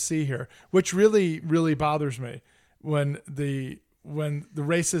nothing to see here, which really, really bothers me when the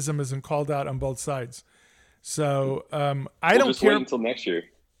racism isn't called out on both sides. So I don't just care. Wait until next year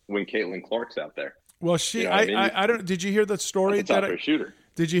when Caitlin Clark's out there. Well, I don't. Did you hear the story that a shooter?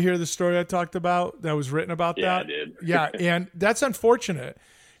 Did you hear the story I talked about that was written about that? Yeah, I did. Yeah, and that's unfortunate.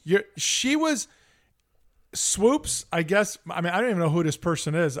 She was Swoops, I guess. I mean, I don't even know who this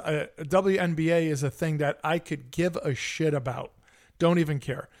person is. WNBA is a thing that I could give a shit about. Don't even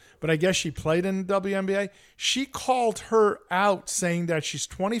care. But I guess she played in WNBA. She called her out saying that she's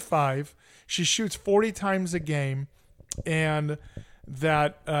 25, she shoots 40 times a game, and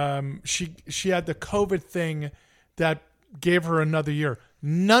that she had the COVID thing that gave her another year.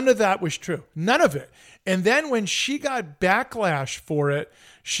 None of that was true. None of it. And then when she got backlash for it,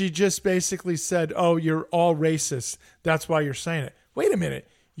 she just basically said, oh, you're all racist. That's why you're saying it. Wait a minute.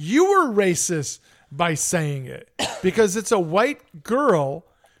 You were racist by saying it because it's a white girl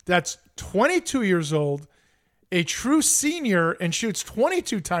that's 22 years old, a true senior, and shoots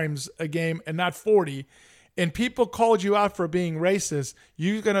 22 times a game and not 40. And people called you out for being racist.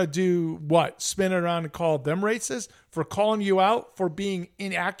 You're going to do what? Spin it around and call them racist for calling you out for being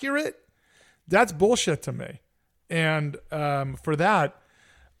inaccurate? That's bullshit to me. And for that,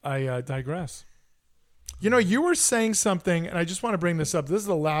 I digress. You were saying something, and I just want to bring this up. This is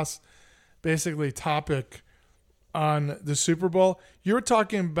the last, basically, topic on the Super Bowl. You were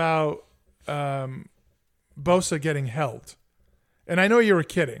talking about Bosa getting held? And I know you were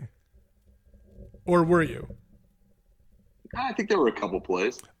kidding. Or were you? I think there were a couple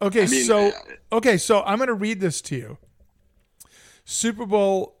plays. Okay, I mean, so I'm going to read this to you. Super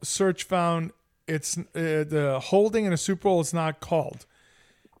Bowl search found it's the holding in a Super Bowl is not called.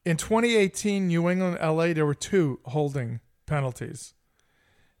 In 2018, New England, LA, there were 2 holding penalties.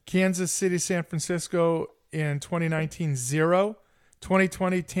 Kansas City, San Francisco in 2019, 0.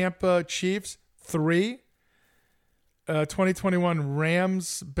 2020, Tampa Chiefs, 3. 2021,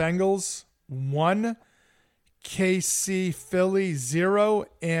 Rams, Bengals, 1. KC, Philly, 0.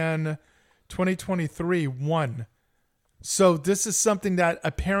 And 2023, 1. So this is something that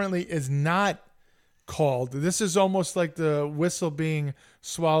apparently is not called. This is almost like the whistle being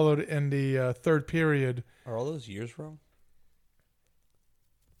swallowed in the third period. Are all those years wrong?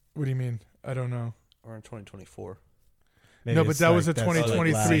 What do you mean? I don't know. Or in 2024? Maybe No, but it's that was a that's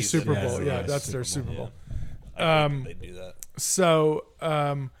 2023 last- Super yeah, Bowl. the Yeah, last that's their Super Bowl. They do that.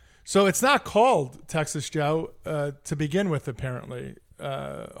 So it's not called, Texas Joe, to begin with, apparently,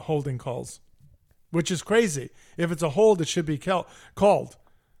 holding calls, which is crazy. If it's a hold, it should be called.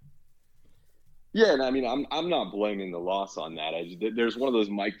 Yeah, and I mean, I'm not blaming the loss on that. There's one of those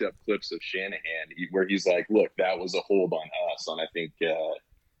mic'd up clips of Shanahan where he's like, "Look, that was a hold on us." On I think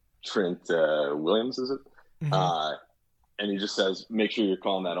Trent Williams, is it? Mm-hmm. And he just says, "Make sure you're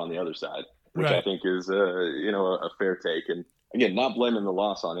calling that on the other side," which I Right. think is a fair take. And again, not blaming the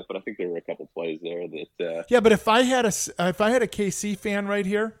loss on it, but I think there were a couple plays there that. Yeah, but if I had a KC fan right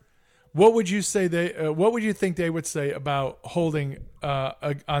here, what would you say what would you think they would say about holding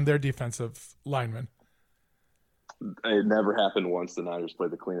on their defensive lineman? It never happened once. The Niners played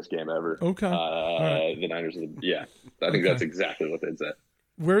the cleanest game ever. Okay. Right. The Niners, I think that's exactly what they'd say.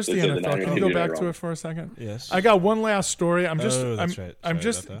 Where's the They said the NFL? Niners Can you did go it back wrong. to it for a second? Yes. I got one last story. I'm just that's right. I'm Sorry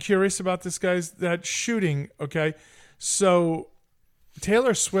just about that. curious about this guy's that shooting. Okay, so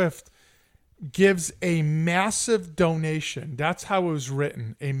Taylor Swift gives a massive donation. That's how it was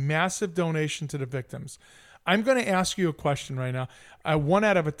written. A massive donation to the victims. I'm going to ask you a question right now. One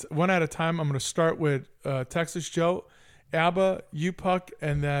at a time. I'm going to start with Texas Joe, Abba, you Puck,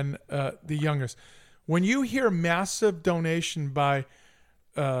 and then the youngest. When you hear massive donation by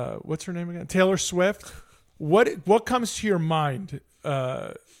what's her name again? Taylor Swift. What comes to your mind,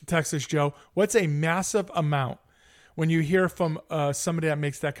 Texas Joe? What's a massive amount when you hear from somebody that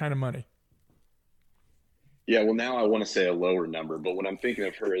makes that kind of money? Yeah, well, now I want to say a lower number, but when I'm thinking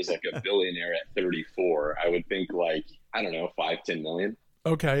of her as like a billionaire at 34, I would think like, I don't know, 5-10 million.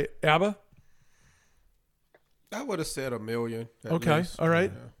 Okay, Abba. I would have said $1 million. at Okay, least. all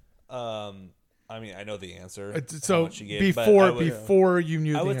right. Yeah. I mean, I know the answer. how So much she gave, but I before you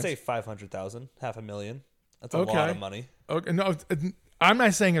knew, I the would answer. say 500,000, $500,000. That's a Okay. lot of money. Okay, no, I'm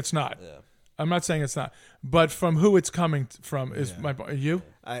not saying it's not. Yeah. I'm not saying it's not. But from who it's coming from is Yeah. you.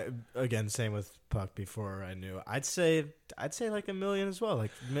 I again, same with Puck. Before I knew, I'd say like $1 million as well,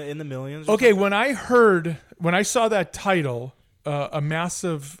 like in the millions. or Okay, something. when I saw that title, a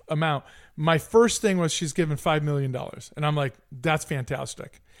massive amount, my first thing was she's given $5 million. And I'm like, that's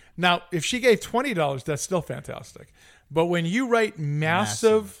fantastic. Now, if she gave $20, that's still fantastic. But when you write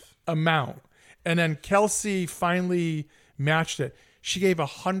massive amount, and then Kelsey finally matched it, she gave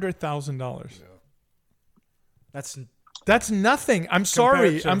 $100,000. That's nothing. I'm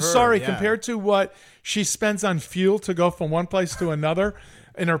sorry. to I'm her, sorry. yeah. Compared to what she spends on fuel to go from one place to another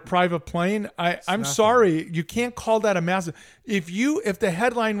in her private plane, I'm nothing. sorry. You can't call that a massive. If the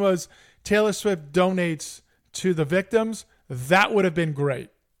headline was Taylor Swift donates to the victims, that would have been great.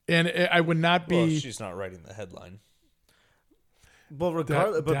 And I would not be. Well, she's not writing the headline. Well,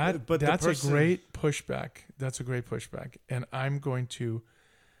 regardless, but that's the person, a great pushback. That's a great pushback, and I'm going to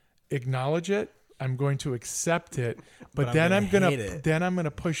acknowledge it. I'm going to accept it, but I'm then gonna I'm gonna hate it. then I'm gonna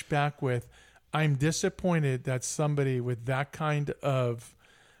push back with, I'm disappointed that somebody with that kind of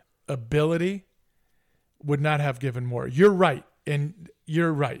ability would not have given more. You're right, and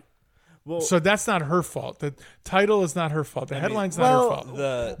you're right. Well, So that's not her fault. The title is not her fault. The headline's not her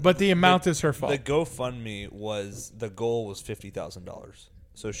fault. But the amount is her fault. The GoFundMe the goal was $50,000.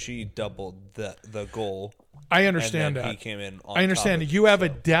 So she doubled the goal. I understand and then that. He came in on I understand. top of You it, have a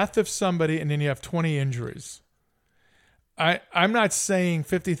so. death of somebody, and then you have 20 injuries. I'm not saying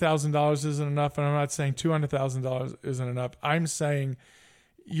 $50,000 isn't enough, and I'm not saying $200,000 isn't enough. I'm saying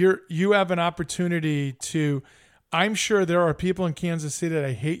you have an opportunity to. I'm sure there are people in Kansas City that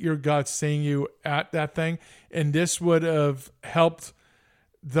I hate your guts seeing you at that thing, and this would have helped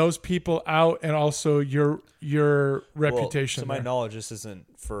those people out and also your reputation. Well, to my there. knowledge, this isn't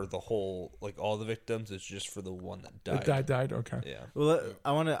for the whole, like all the victims. It's just for the one that died. That died. Okay. Yeah. Well,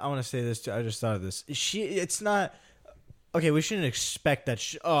 I want to say this too. I just thought of this. It's not okay. We shouldn't expect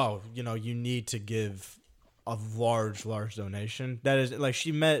that. You need to give a large donation. That is like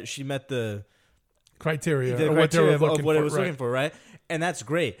she met the Criteria. the or what they were criteria of looking what for, it was right. looking for, right? And that's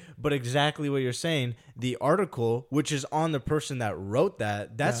great. But exactly what you're saying, the article, which is on the person that wrote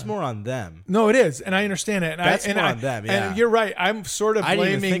that's more on them. No, it is, and I understand it. And That's more on them, yeah. And you're right. I'm sort of I didn't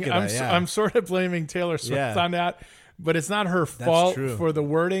even blaming. think of that, yeah. I'm sort of blaming Taylor Swift Yeah. on that, but it's not her fault true. for the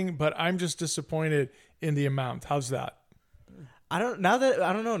wording. But I'm just disappointed in the amount. How's that? I don't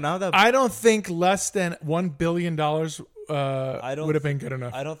know. I don't think less than $1 billion I don't would have been good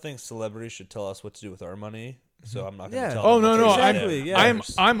enough. I don't think celebrities should tell us what to do with our money. So I'm not going to Yeah. tell Oh them. no what no! to do. Exactly, yeah.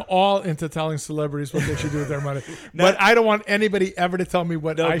 I'm all into telling celebrities what they should do with their money, but I don't want anybody ever to tell me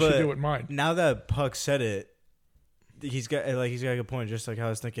what I should do with mine. Now that Puck said it, he's got a good point. Just like I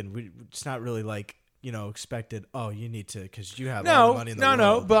was thinking, it's not really like expected. Oh, you need to because you have all the money in the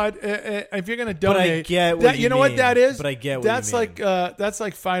world. But if you're gonna donate, get what that, you know what mean. that is. But I get what that's you mean. that's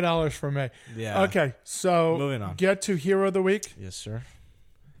like $5 for me. Yeah. Okay, so Moving on. Get to hero of the week. Yes, sir.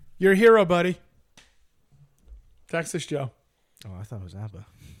 Your hero, buddy. Texas Joe. Oh, I thought it was Abba.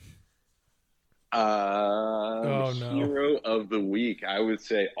 Oh, no. Hero of the week. I would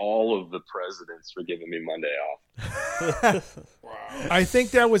say all of the presidents for giving me Monday off. I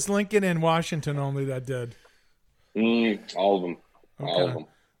think that was Lincoln and Washington only that did. All of them. All of Okay. them.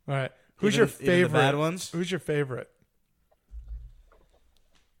 All right. Who's Even your the favorite? bad ones? Who's your favorite?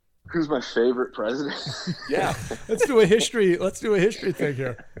 Who's my favorite president? Yeah. Let's do a history. Let's do a history thing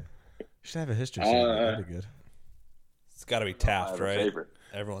here. You should have a history segment. That'd be good. It's got to be I Taft, have a right? favorite.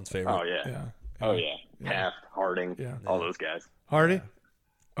 Everyone's favorite. Oh, yeah. Yeah. Oh, yeah. Taft, Harding, Yeah. all those guys. Harding?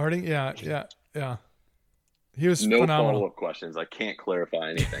 Yeah. He was No phenomenal. follow-up questions. I can't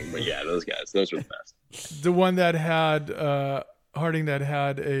clarify anything, but yeah, those guys. Those were the best. The one that had Harding that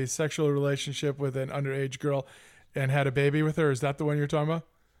had a sexual relationship with an underage girl and had a baby with her. Is that the one you're talking about?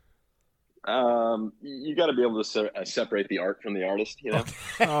 You got to be able to separate the art from the artist, you know?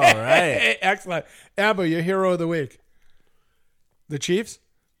 All right. Hey, excellent. Abba, your hero of the week. The Chiefs?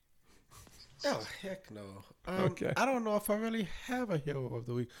 Oh, heck no. Okay. I don't know if I really have a hero of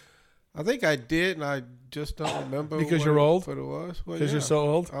the week. I think I did, and I just don't remember. Because you're old? What it was. Well, Because you're so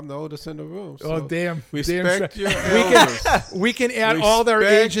old? I'm the oldest in the room. Oh, so damn. Respect Damn your straight. elders. We can add all their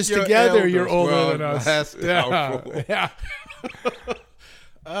Respect ages your together. You're elders. older Well, than us. that's doubtful. Yeah.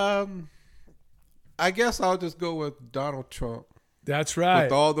 I guess I'll just go with Donald Trump. That's right.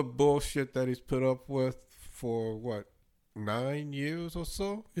 With all the bullshit that he's put up with for, 9 years or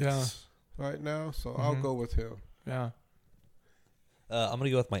so? Yeah. Right now. So I'll go with him. Yeah. I'm going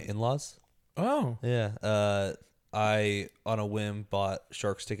to go with my in-laws. Oh. Yeah. I, on a whim, bought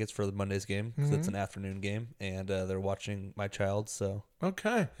Sharks tickets for the Monday's game because it's an afternoon game, and they're watching my child. So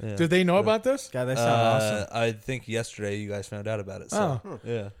Okay. Yeah. Did they know about this? God, that sounds awesome. I think yesterday you guys found out about it. So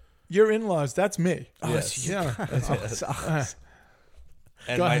yeah. Your in-laws. That's me. Yes. Yeah. That's awesome.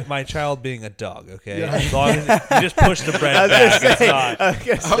 And Go ahead. my child being a dog, okay? Yeah. As long as you just push the bread back. It's not.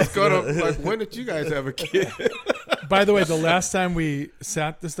 I was going to, when did you guys have a kid? By the way, the last time we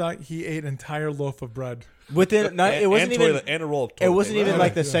sat this dog, he ate an entire loaf of bread. Within, not, it wasn't and even. toilet, and a roll of It toilet wasn't paper. even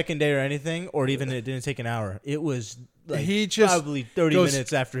like the Yeah. second day or anything, or even it didn't take an hour. It was like He just probably 30 goes-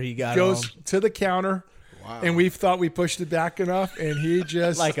 minutes after he got Goes home, to the counter, and we thought we pushed it back enough, and he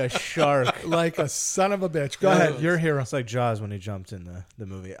just like a shark. like a son of a bitch. Go ahead, your hero. It's like Jaws when he jumped in the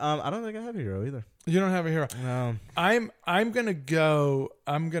movie. I don't think I have a hero either. You don't have a hero. No. I'm gonna go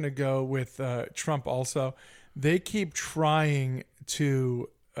with Trump also. They keep trying to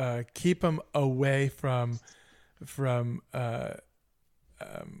keep him away from From the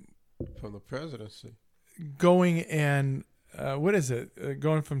presidency. going and what is it?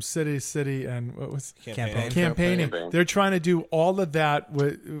 Going from city to city and what was Campaign. campaigning. Campaign. They're trying to do all of that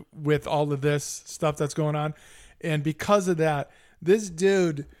with all of this stuff that's going on, and because of that, this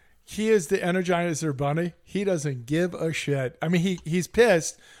dude, he is the Energizer Bunny. He doesn't give a shit. I mean, he's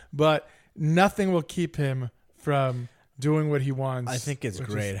pissed, but nothing will keep him from doing what he wants. I think it's which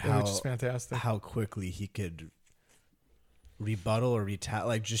great which is fantastic. how quickly he could rebuttal or retaliate.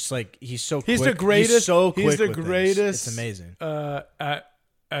 Like just like he's so He's quick. the greatest. He's so He's quick the with this. greatest. It's amazing.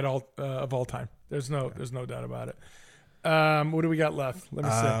 At all of all time. There's no doubt about it. What do we got left? Let me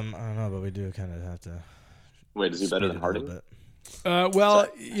see. I don't know, but we do kind of have to. Wait, is he better than speed it a little Harding? bit. Well,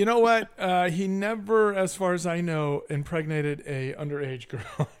 you know what? He never, as far as I know, impregnated a underage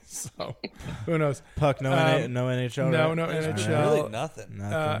girl. So who knows? Puck, no NHL. No, right? no All right. NHL. Really nothing.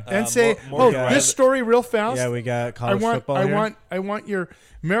 Nothing. And say, more guys. this story real fast. Yeah, we got college football here. I want your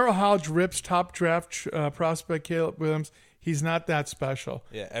Merrill Hodge rips top draft prospect Caleb Williams. He's not that special.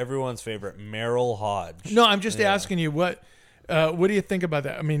 Yeah, everyone's favorite, Merrill Hodge. No, I'm just asking you what do you think about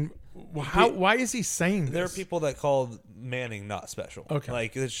that? I mean, why is he saying this? There are people that call Manning not special. Okay.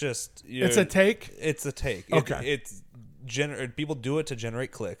 Like, it's just... It's a take? It's a take. Okay. People do it to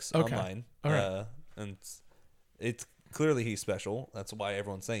generate clicks Okay. online. All right. And it's clearly he's special. That's why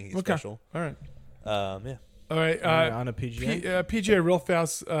everyone's saying he's Okay. special. All right. Yeah. All right. On a PGA. PGA real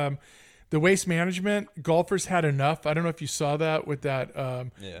fast. The Waste Management golfers had enough. I don't know if you saw that with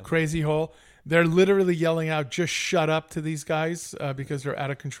that crazy hole. They're literally yelling out, "Just shut up" to these guys because they're out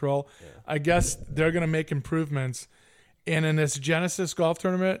of control. Yeah. I guess they're going to make improvements. And in this Genesis golf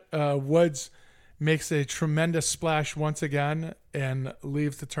tournament, Woods makes a tremendous splash once again and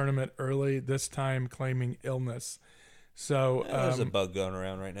leaves the tournament early, this time claiming illness. So There's a bug going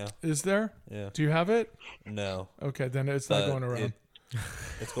around right now. is there? Yeah. Do you have it? No. Okay, then it's not going around.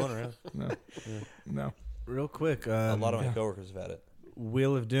 It's going around. No. Real quick. A lot of my coworkers have had it.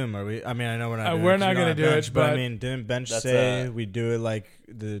 Wheel of Doom. Are we? I mean, I know we're not. Doing We're it 'cause not you're gonna on do bench, it, but I but- mean, didn't bench That's, say we do it like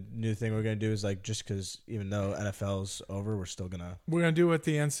the new thing we're gonna do is like just because even though NFL's over, we're still gonna. We're going to do it with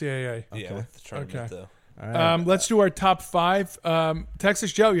the NCAA. Yeah, with the tournament, Okay. though. All right. Let's do our top five.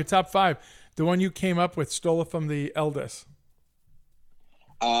 Texas Joe, your top five. The one you came up with, stole it from the eldest.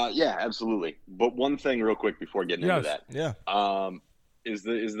 Yeah, absolutely. But one thing, real quick, before getting into that, yeah. is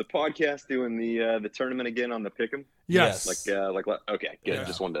the podcast doing the tournament again on the Pick'em? Yes. Okay, good. Yeah.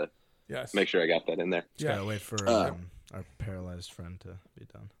 Just wanted to Yes. make sure I got that in there. Just gotta wait for our paralyzed friend to be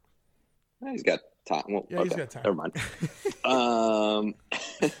done. He's got time. Well, Yeah, he's got time. Never mind.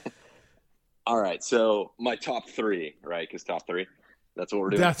 All right. So my top three, right? Because top three, that's what we're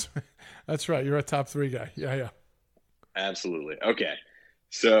doing. That's right. You're a top three guy. Yeah. Absolutely. Okay.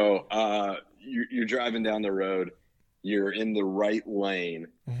 So you're driving down the road. You're in the right lane.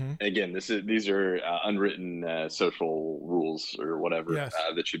 Mm-hmm. Again, these are unwritten social rules or whatever Yes.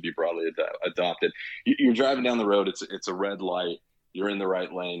 that should be broadly adopted. You're driving down the road. It's a red light. You're in the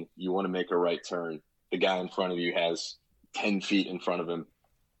right lane. You want to make a right turn. The guy in front of you has 10 feet in front of him.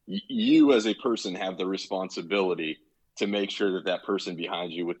 You as a person have the responsibility to make sure that person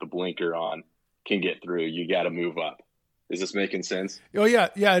behind you with the blinker on can get through. You got to move up. Is this making sense? Oh, yeah.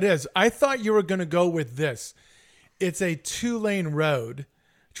 Yeah, it is. I thought you were going to go with this. It's a 2-lane road.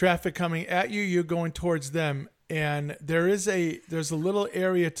 Traffic coming at you. You're going towards them. And there's a little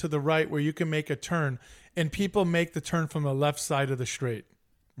area to the right where you can make a turn. And people make the turn from the left side of the street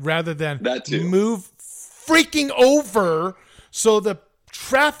rather than That too. move freaking over so the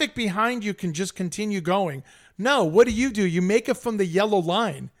traffic behind you can just continue going. No, what do? You make it from the yellow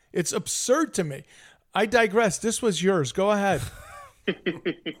line. It's absurd to me. I digress. This was yours. Go ahead.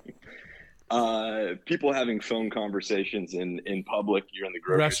 People having phone conversations in public. You're in the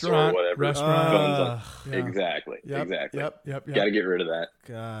grocery Restaurant, store or whatever. restaurant. Phones on. Yeah. Exactly. Yep, Exactly. Yep. Got to get rid of that.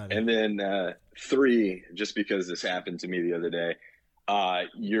 God. And then three, just because this happened to me the other day, a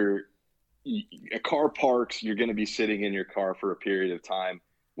car parks. You're going to be sitting in your car for a period of time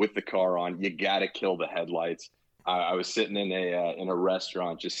with the car on. You got to kill the headlights. I was sitting in a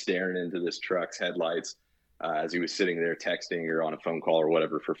restaurant just staring into this truck's headlights as he was sitting there texting or on a phone call or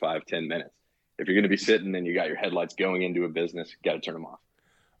whatever for 5-10 minutes. If you're going to be sitting and you got your headlights going into a business, you got to turn them off.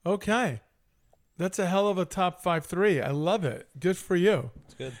 Okay. That's a hell of a top 5-3. I love it. Good for you.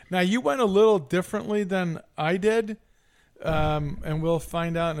 It's good. Now, you went a little differently than I did, and we'll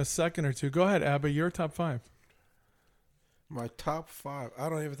find out in a second or two. Go ahead, Abba. Your top 5. My top 5. I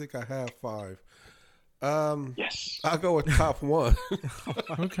don't even think I have 5. Yes. I'll go with top 1.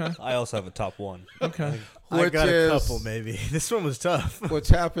 Okay. I also have a top one. Okay. I which got a is- couple maybe. This one was tough. Which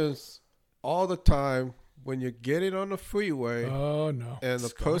happens all the time when you're getting on the freeway Oh, no. and the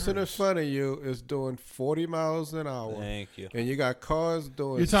person in front of you is doing 40 miles an hour. Thank you. And you got cars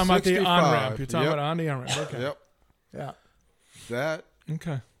doing You're talking about the 65. on-ramp. You're talking Yep. about on the on-ramp. Okay. Yep. Yeah. That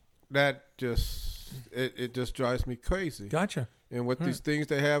Okay. just it just drives me crazy. Gotcha. And with these things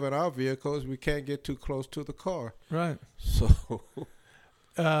they have in our vehicles, we can't get too close to the car. Right. So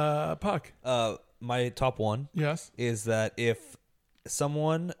Puck. My top one Yes. is that if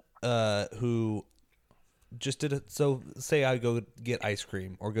someone who just did it, so say I go get ice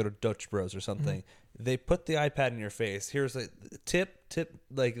cream or go to Dutch Bros or something, they put the iPad in your face. Here's a tip,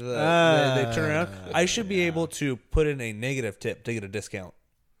 like they turn around. I should be able to put in a negative tip to get a discount.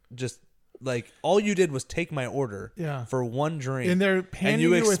 Just like all you did was take my order Yeah. for one drink, And they're handing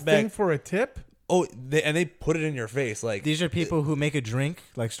you a thing for a tip? they put it in your face like These are people who make a drink,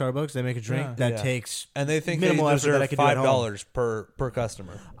 like Starbucks. They make a drink Yeah. that Yeah. takes and they think they minimal effort that I deserve could do at home. $5 per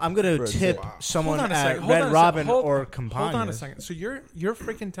customer. I'm gonna For a tip tip. someone Hold on a at second. Hold on Red a Robin second. or Hold Campagna. on a second. So you're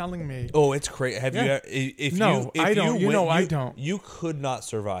freaking telling me? Oh, it's crazy. Have Yeah. you? If No, you, if I don't. You went- know I don't. You could not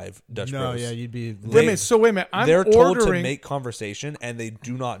survive Dutch No, Bros. yeah, you'd be. Wait a minute. So wait a minute. I'm They're told to ordering. make conversation, and they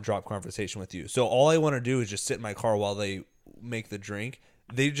do not drop conversation with you. So all I want to do is just sit in my car while they make the drink.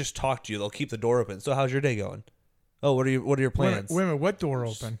 They just talk to you. They'll keep the door open. So how's your day going? Oh, what are your Wait a plans? minute. What door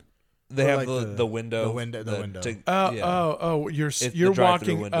open? They have like the window. the window. You're It's the you're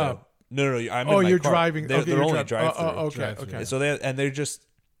drive-through walking window. up. No, I'm Oh, in my you're car. driving. They're, Okay, they're you're only drive- drive-through. okay. Okay. So they just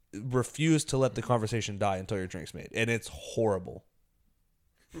refuse to let the conversation die until your drink's made, and it's horrible.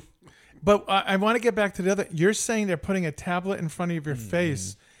 But I want to get back to the other. You're saying they're putting a tablet in front of your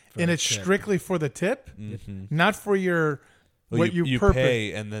face, and a it's tip. strictly for the tip, not for your Well, what you purpose.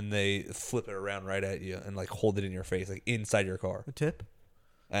 pay, and then they flip it around right at you and like hold it in your face, like inside your car. A tip.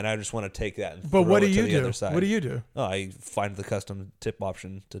 And I just want to take that. And But throw what it do to you the do? Other side. What do you do? Oh, I find the custom tip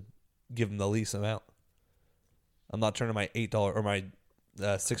option to give them the least amount. I'm not turning my $8 or my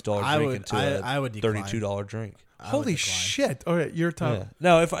 $6 I drink would- into I would a decline. $32 drink. Holy shit! All right, you're tough. Yeah.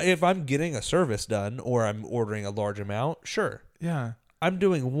 Now, if I'm getting a service done or I'm ordering a large amount, sure, Yeah, I'm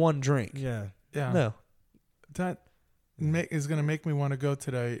doing one drink. Yeah. yeah. No, That is going to make me want to go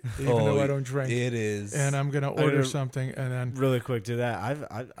today, even Oh, though I don't drink. it is. And I'm going to order gotta- something, and then Really quick to that,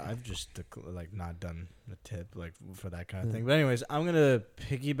 I've just like not done a tip like for that kind of thing. But anyways, I'm gonna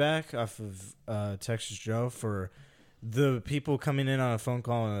piggyback off of Texas Joe for the people coming in on a phone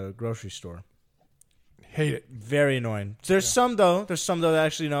call in a grocery store. hate it. Very annoying. There's some though. There's some though that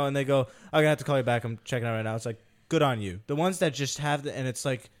actually know, and they go, "I'm gonna have to call you back. I'm checking out right now." It's like, good on you. The ones that just have and it's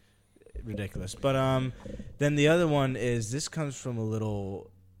like ridiculous. But then the other one is this comes from a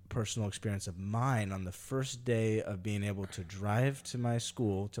little personal experience of mine on the first day of being able to drive to my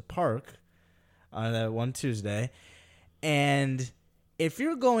school to park on that one Tuesday, and if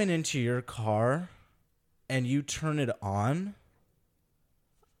you're going into your car and you turn it on.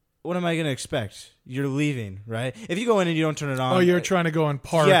 What am I going to expect? You're leaving, right? If you go in and you don't turn it on. Oh, you're trying to go and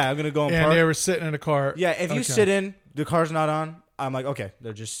park. Yeah, I'm going to go and and park. they were sitting in a car. Yeah, if you Okay. sit in, the car's not on, I'm like, okay,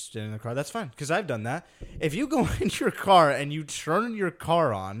 they're just sitting in the car. That's fine, because I've done that. If you go in your car and you turn your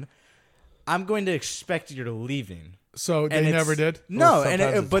car on, I'm going to expect you're leaving. So And they it's- never did. No, Well, and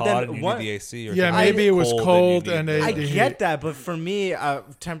sometimes it's but hot then and you one, need the AC, or Yeah, sometimes maybe it was it's cold you and need they- the- I the get heat. that, but for me, A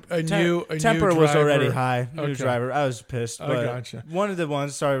new temper was already driver. high. New Okay. driver. I was pissed. I But gotcha. one of the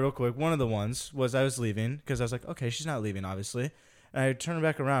ones, sorry, real quick. One of the ones was I was leaving because I was like, okay, she's not leaving, obviously. And I turn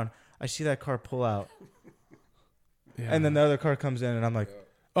back around. I see that car pull out. Yeah. And then the other car comes in, and I'm like,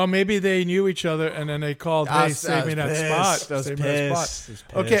 Oh, maybe they knew each other, and then they called. I Hey, was- save me I that was spot. pissed. I was Save me that pissed.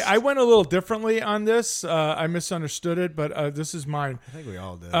 spot. I was Okay, pissed. I went a little differently on this. I misunderstood it, but this is mine. I think we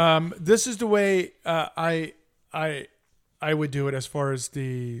all did. This is the way I would do it as far as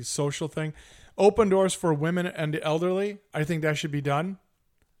the social thing. Open doors for women and the elderly. I think that should be done.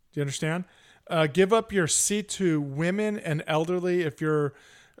 Do you understand? Give up your seat to women and elderly if you're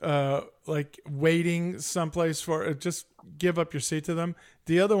like waiting someplace for. Just give up your seat to them.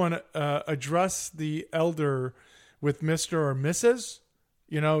 The other one, address the elder with Mr. or Mrs.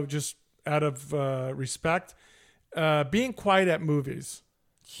 You know, just out of respect. Being quiet at movies.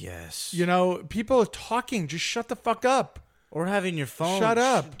 yes. You know, people are talking. Just shut the fuck up. Or having your phone. Shut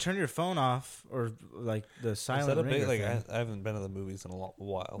up. Turn your phone off, or like the Is silent that a ringer big, like thing. I haven't been to the movies in a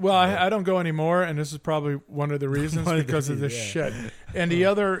while. Well, I don't go anymore, and this is probably one of the reasons One of the because of this reasons, shit. And the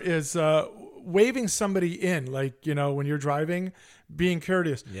other is waving somebody in, like, you know, when you're driving, being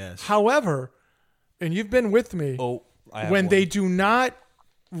courteous. Yes. However, and you've been with me, I have when one. they do not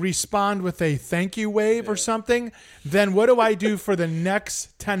respond with a thank you wave or something, then what do I do for the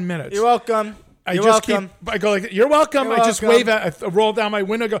next 10 minutes? You're welcome. I You're just welcome. keep. I go like, "You're welcome." You're I just welcome. wave at. I roll down my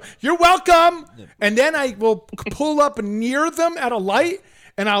window. Go, "You're welcome," and then I will pull up near them at a light,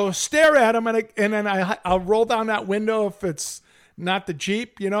 and I'll stare at them, and then I'll roll down that window if it's not the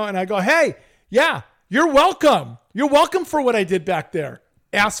Jeep, you know, and I go, "Hey, yeah, you're welcome. You're welcome for what I did back there,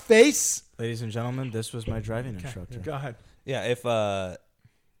 ass face." Ladies and gentlemen, this was my driving instructor. Go ahead. Yeah,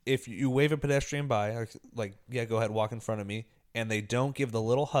 if you wave a pedestrian by, like yeah, go ahead, walk in front of me, and they don't give the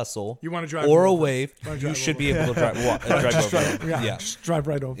little hustle, You wanna drive or a over. wave, Wanna you drive should over. be able to drive over. them. Yeah, just drive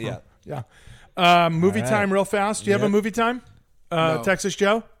right over. Yeah. Yeah. Movie All right. time, real fast. Do you have a Yep. movie time? No. Texas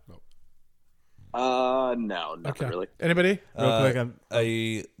Joe. No, not Okay. really. Anybody? Real quick,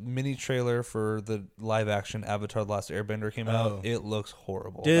 a mini trailer for the live action Avatar: The Last Airbender came out. Oh. It looks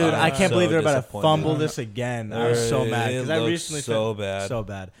horrible. dude, I can't so believe they're about to disappointed. fumble this again. I was so mad It because I looks recently so bad. so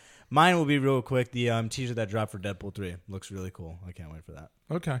bad. Mine will be real quick. The teaser that dropped for Deadpool 3 looks really cool. I can't wait for that.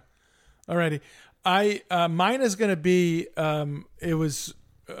 Okay. Alrighty. Mine is going to be. It was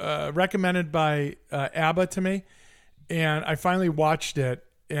recommended by ABBA to me, and I finally watched it,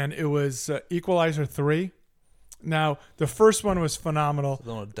 and it was Equalizer 3. Now the first one was phenomenal.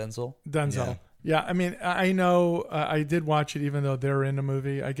 The one with Denzel. Denzel. Yeah, I mean, I know I did watch it, even though they're in the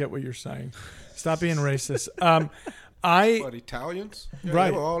movie. I get what you're saying. Stop being racist. What, Italians? Yeah, Right.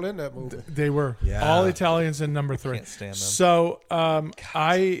 They were all in that movie. They were Yeah. all Italians in number 3. Can't stand them. So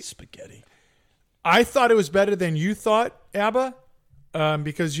Spaghetti. I thought it was better than you thought, ABBA,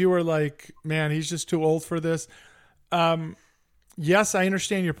 because you were like, man, he's just too old for this. Yes, I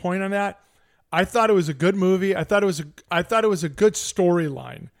understand your point on that. I thought it was a good movie. I thought it was a good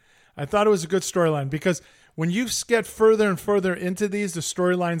storyline. I thought it was a good storyline because when you get further and further into these, the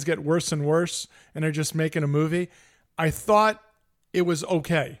storylines get worse and worse, and they're just making a movie. I thought it was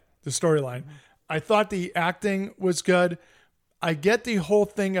okay, the storyline. I thought the acting was good. I get the whole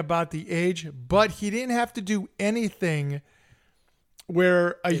thing about the age, but he didn't have to do anything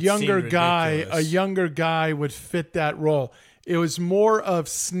where a It younger seemed guy would fit that role. It was more of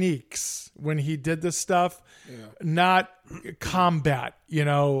sneaks when he did this stuff, not combat,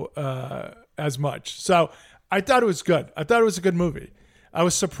 as much. So I thought it was good. I thought it was a good movie. I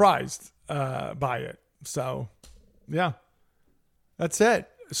was surprised by it. So, yeah, that's it.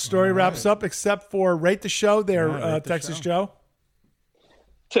 Story wraps up, except for Rate the Show there, Rate the Texas Show. Joe.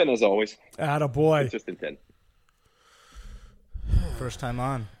 10 as always. Attaboy. Consistent 10. First time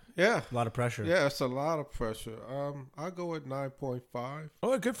on. Yeah. A lot of pressure. Yeah, it's a lot of pressure. I'll go with 9.5.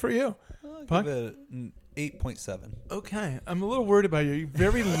 Oh, good for you. I'll Puck? give it an 8.7. Okay, I'm a little worried about you. You're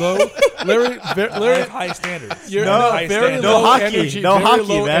very low. Larry, I have high standards. you're No, high very standards. low hockey. energy. No very hockey,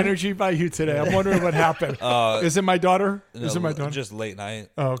 low man. energy by you today. I'm wondering what happened. Is it my daughter? Is it my daughter? Just late night.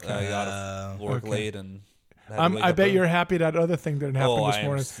 Oh, okay. I got to work okay. late and. had to wake I up bet early. you're happy that other thing didn't happen Oh, this I am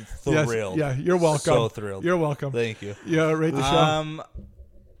morning. thrilled. Yes, yeah, you're welcome. So thrilled. You're welcome. Thank you. Yeah, rate the show.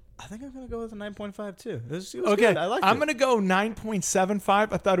 I think I'm gonna go with a 9.5 too. It was Okay, good. I like it. I'm gonna go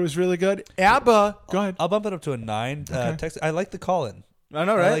 9.75. I thought it was really good. ABBA, go ahead. I'll bump it up to a 9. I like the call-in. I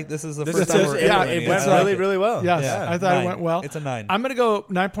know, I right? like this is the This first is time just- we're yeah, interviewing it you. went I like really, it. really well. Yes, Yeah. I thought 9. it went well. It's a 9. I'm gonna go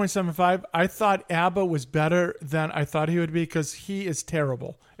 9.75. I thought ABBA was better than I thought he would be because he is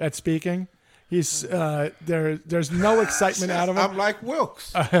terrible at speaking. He's there's no excitement out of him. I'm like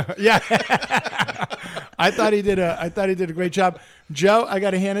Wilkes. Yeah, I thought he did a great job. Joe, I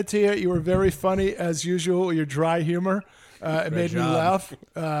got to hand it to you. You were very funny as usual. With your dry humor, it made me job.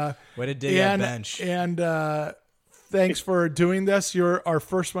 laugh. Way to dig that bench. And thanks for doing this. You're our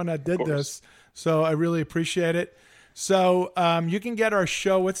first one that did this, so I really appreciate it. So you can get our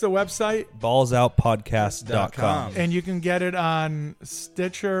show. What's the website? Ballsoutpodcast.com. And you can get it on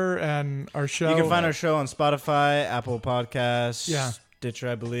Stitcher and our show. You can find our show on Spotify, Apple Podcasts, Yeah. Stitcher,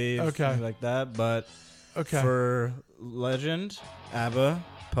 I believe. Okay. Things like that. But Okay. for Legend, ABBA,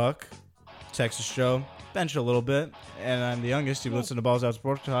 Puck, Texas Joe, bench a little bit. And I'm the youngest. You listen to Balls Out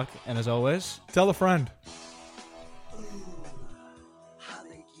Sports Talk. And as always, Tell a friend.